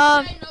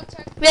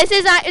 This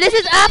is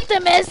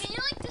Optimus. Can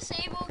you like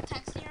disable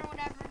texting or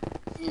whatever?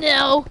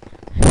 No,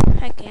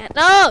 I can't.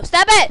 No,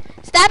 stop it!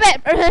 Stop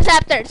it!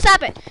 Interceptor,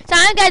 stop it! So,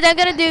 guys, I'm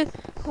gonna do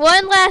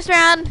one last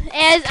round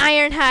as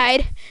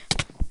Ironhide.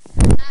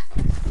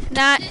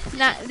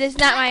 This is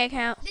not my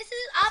account. This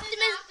is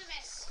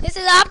Optimus. This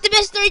is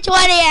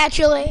Optimus320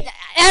 actually.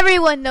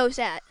 Everyone knows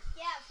that.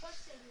 Yeah, of course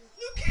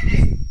they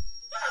do.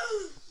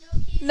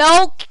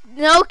 No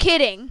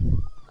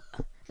kidding.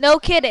 No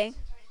kidding.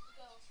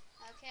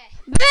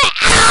 Okay.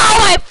 Ow,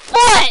 my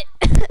foot!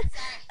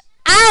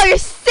 Ow, you're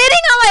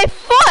sitting on my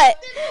foot!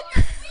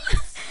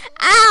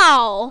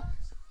 Ow!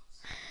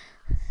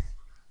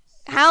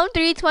 Hound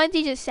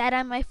 320 just sat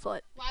on my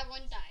foot. Why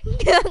one die?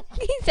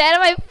 He sat on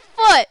my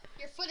foot.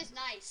 Your foot is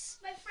nice.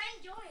 My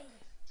friend joined.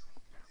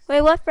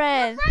 Wait, what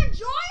friend? Your friend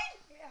joined?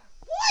 Yeah.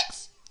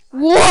 What?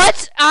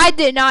 What? I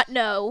did not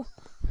know.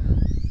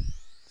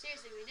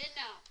 Seriously, we didn't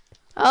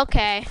know.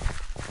 Okay.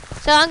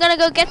 So I'm gonna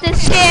go get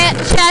this chest.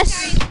 This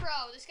guy's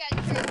pro. This guy's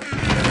pro.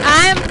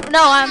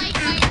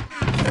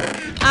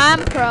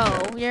 I'm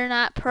pro. You're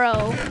not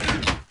pro.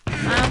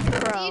 I'm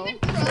pro. Even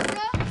pro?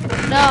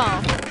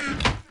 No.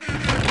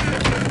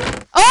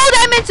 Oh,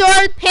 diamond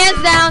sword!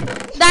 Hands down.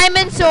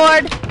 Diamond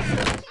sword.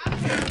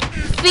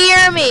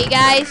 Fear me,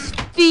 guys.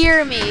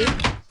 Fear me.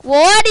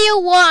 What do you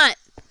want?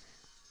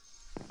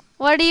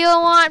 What do you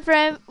want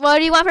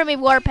from me,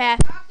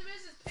 Warpath?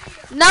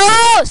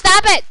 No!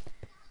 Stop it!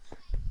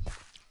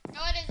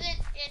 No, it isn't.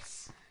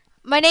 It's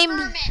My name.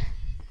 Herman.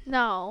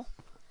 No.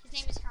 His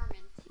name is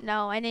Herman.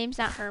 No, my name's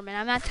not Herman.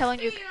 I'm not telling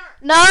you.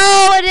 No,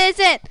 it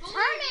isn't.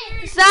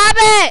 Herman. Stop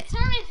it! It's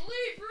Herman.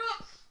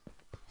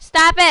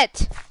 Stop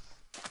it!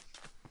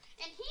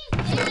 And he's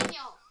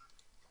Daniel.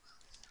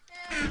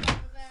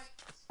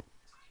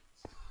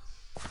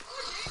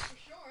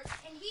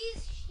 And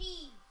he's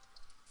he.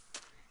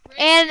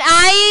 And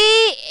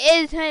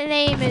his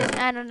name is,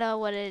 I don't know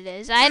what it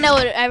is. I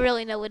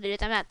really know what it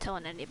is. I'm not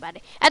telling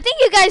anybody. I think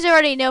you guys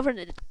already know from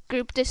the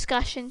group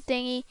discussion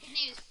thingy. His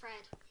name is Fred.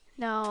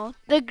 No,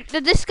 the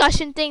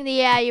discussion thing.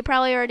 Yeah, you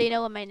probably already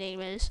know what my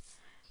name is.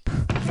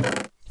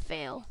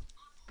 Fail.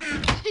 2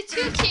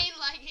 chain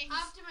leggings.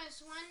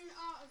 Optimus, when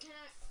can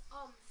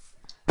I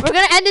We're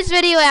gonna end this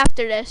video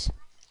after this.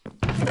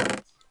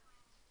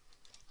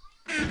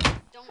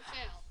 Don't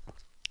fail.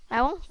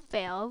 I won't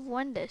fail. I've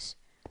won this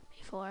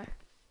before.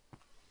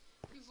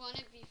 You've won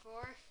it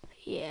before.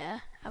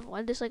 Yeah, I've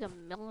won this like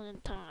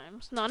 1,000,000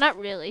 times. No, not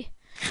really.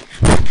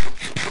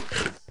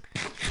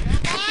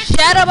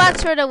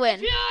 Shadowbots for the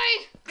win.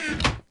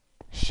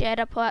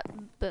 Shadowbot.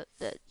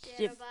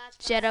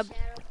 Shadow.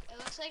 It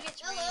looks like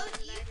it's raining in the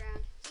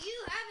background. Do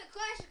you have a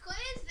Clash of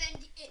Clans? Then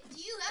do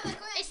you have a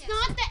Clash? It's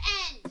not the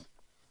end.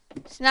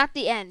 It's not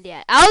the end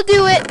yet. I'll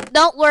do it.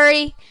 Don't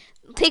worry.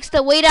 It takes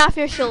the weight off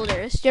your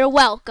shoulders. You're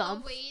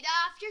welcome. Weight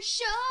off your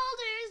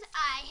shoulders.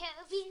 I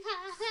hope you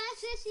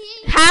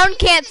Hound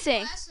can't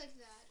sing. Glass like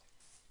that.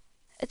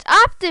 It's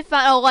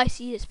Optifine. Oh, I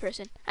see this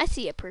person. I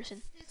see a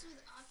person. It's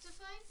with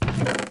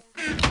Optifine?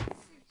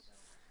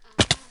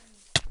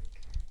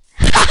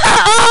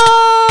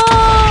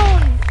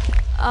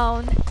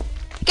 Own.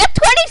 Get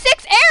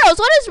 26 arrows.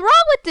 What is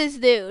wrong with this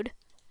dude?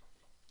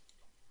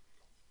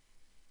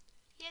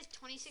 He has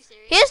 26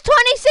 areas. He has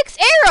 26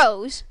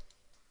 arrows.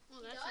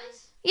 Well, that's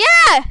nice.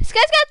 Yeah, this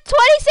guy's got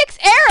 26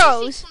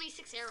 arrows.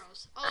 26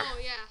 arrows. Oh,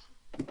 yeah.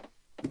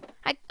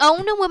 I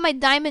own him with my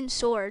diamond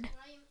sword.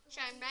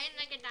 Shine bright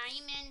like a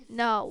diamond.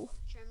 No.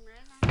 Shine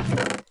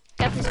bright.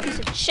 Got this piece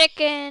of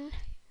chicken.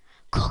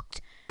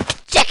 Cooked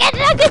chicken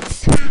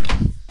nuggets.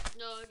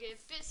 Nugget,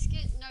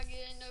 biscuit,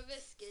 nugget, no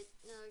biscuit.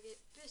 Nugget,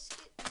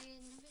 biscuit,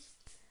 nugget, no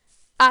biscuit.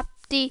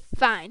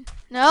 Optifine.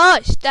 No,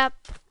 stop.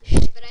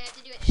 Okay, but I have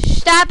to do it.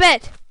 Stop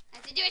it. I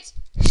have to do it.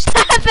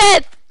 Stop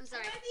it. I'm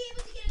sorry. I might be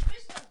able to get a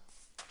crystal.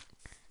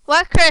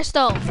 What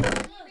crystal?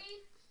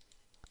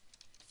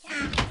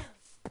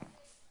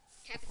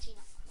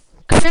 Cappuccino.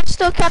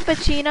 Crystal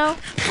cappuccino.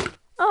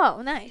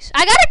 Oh, nice.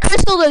 I got a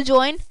crystal to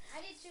join.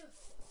 I did too.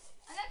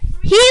 I got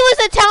 3. He was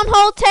a Town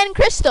Hall 10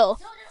 crystal.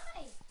 So did I.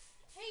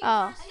 Hey,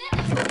 Oh. I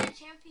got a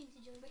champion to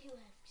join, but he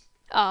left.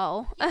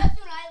 Oh. He left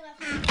when I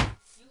left.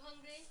 You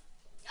hungry?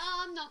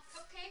 No.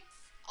 Okay.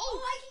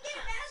 Oh, I can get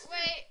a master.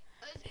 Wait.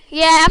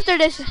 Yeah, after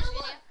this.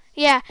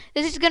 Yeah,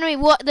 this is gonna be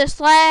this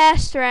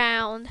last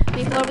round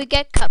before we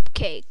get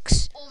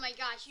cupcakes. Oh my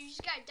gosh, you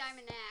just got a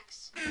diamond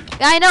axe.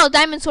 I know,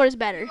 diamond sword is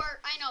better.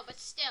 I know, but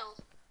still,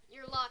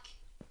 your luck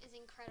is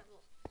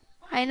incredible.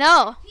 I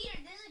know. Peter,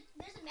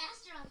 there's a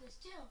master on this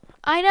too.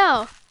 I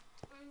know.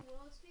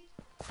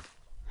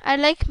 I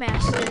like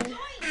master. Oh,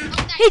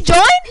 nice. He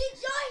joined? He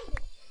joined.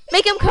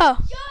 Make him go.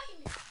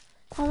 Joined.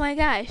 Oh my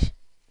gosh.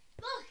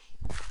 Look.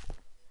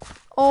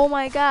 Oh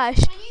my gosh.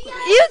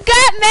 You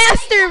got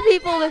master,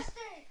 people. Master.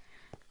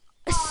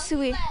 Oh, he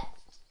Sweet. left.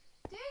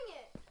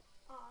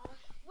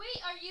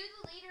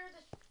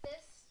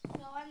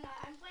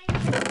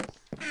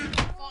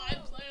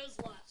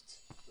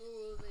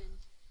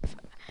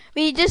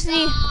 We just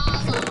need.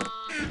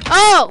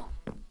 Oh!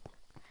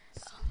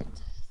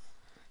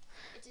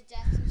 It's a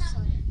death of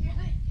sudden.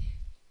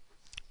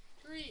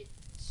 3,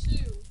 2.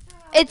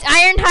 It's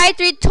Ironhide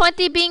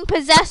 320 being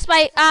possessed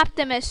by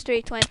Optimus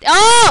 320.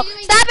 Oh!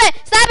 Stop it!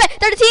 Stop it!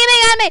 They're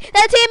teaming on me!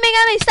 They're teaming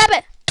on me! Stop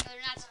it! No,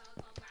 they're not.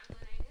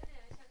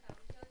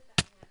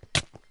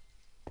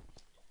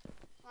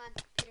 Come on,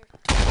 Peter.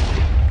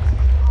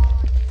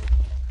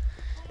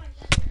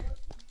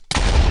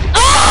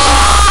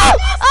 Oh!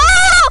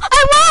 Oh!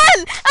 I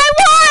won! I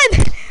won!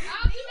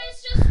 Optimus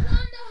just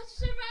won the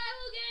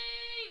survival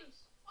games.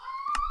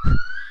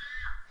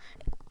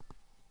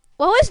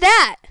 What was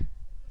that?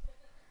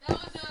 That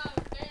was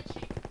a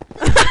banshee.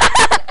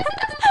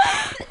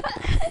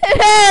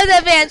 That was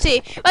a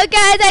banshee. Well,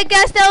 guys, I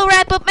guess that'll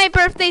wrap up my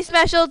birthday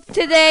special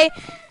today.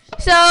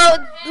 So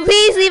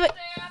please leave it.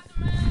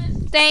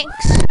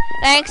 Thanks.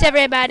 Thanks,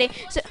 everybody.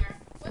 So,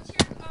 What's your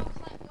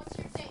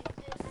thing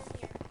in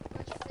here?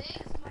 What's your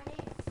thing? My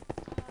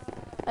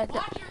name.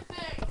 Watch your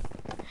thing.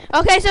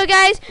 okay, so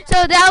guys,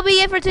 so that'll be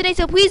it for today.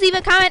 So please leave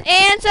a comment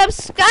and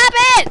subscribe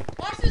it.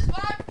 Watch this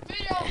live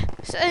video.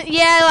 So,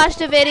 yeah, I watched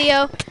the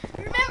video.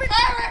 Remember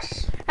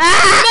Irish.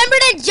 Remember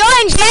to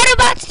join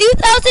Shadowbox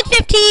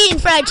 2015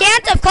 for a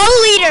chance of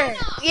co-leader.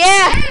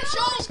 Yeah.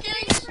 Shows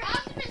games.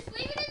 Optimus,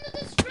 leave it in the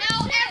description.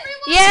 Now,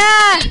 everyone,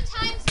 Yeah. 3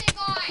 times say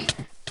bye.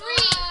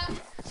 3,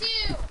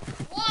 2,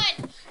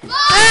 1.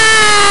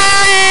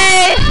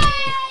 Bye.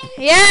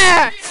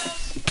 Yeah.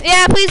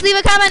 Yeah, please leave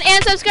a comment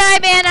and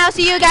subscribe, and I'll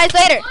see you guys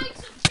later. Like,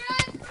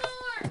 subscribe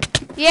more.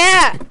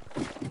 Yeah.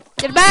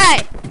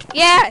 Goodbye.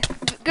 Yeah.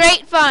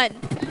 Great fun.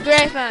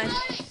 Great fun.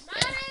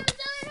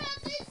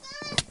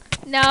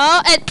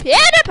 No, and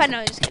PewDiePie.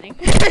 No, just kidding.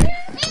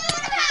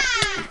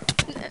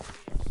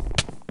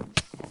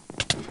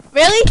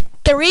 Really?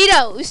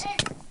 Doritos.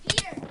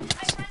 Peter, I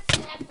want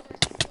to have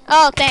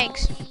Oh,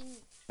 thanks.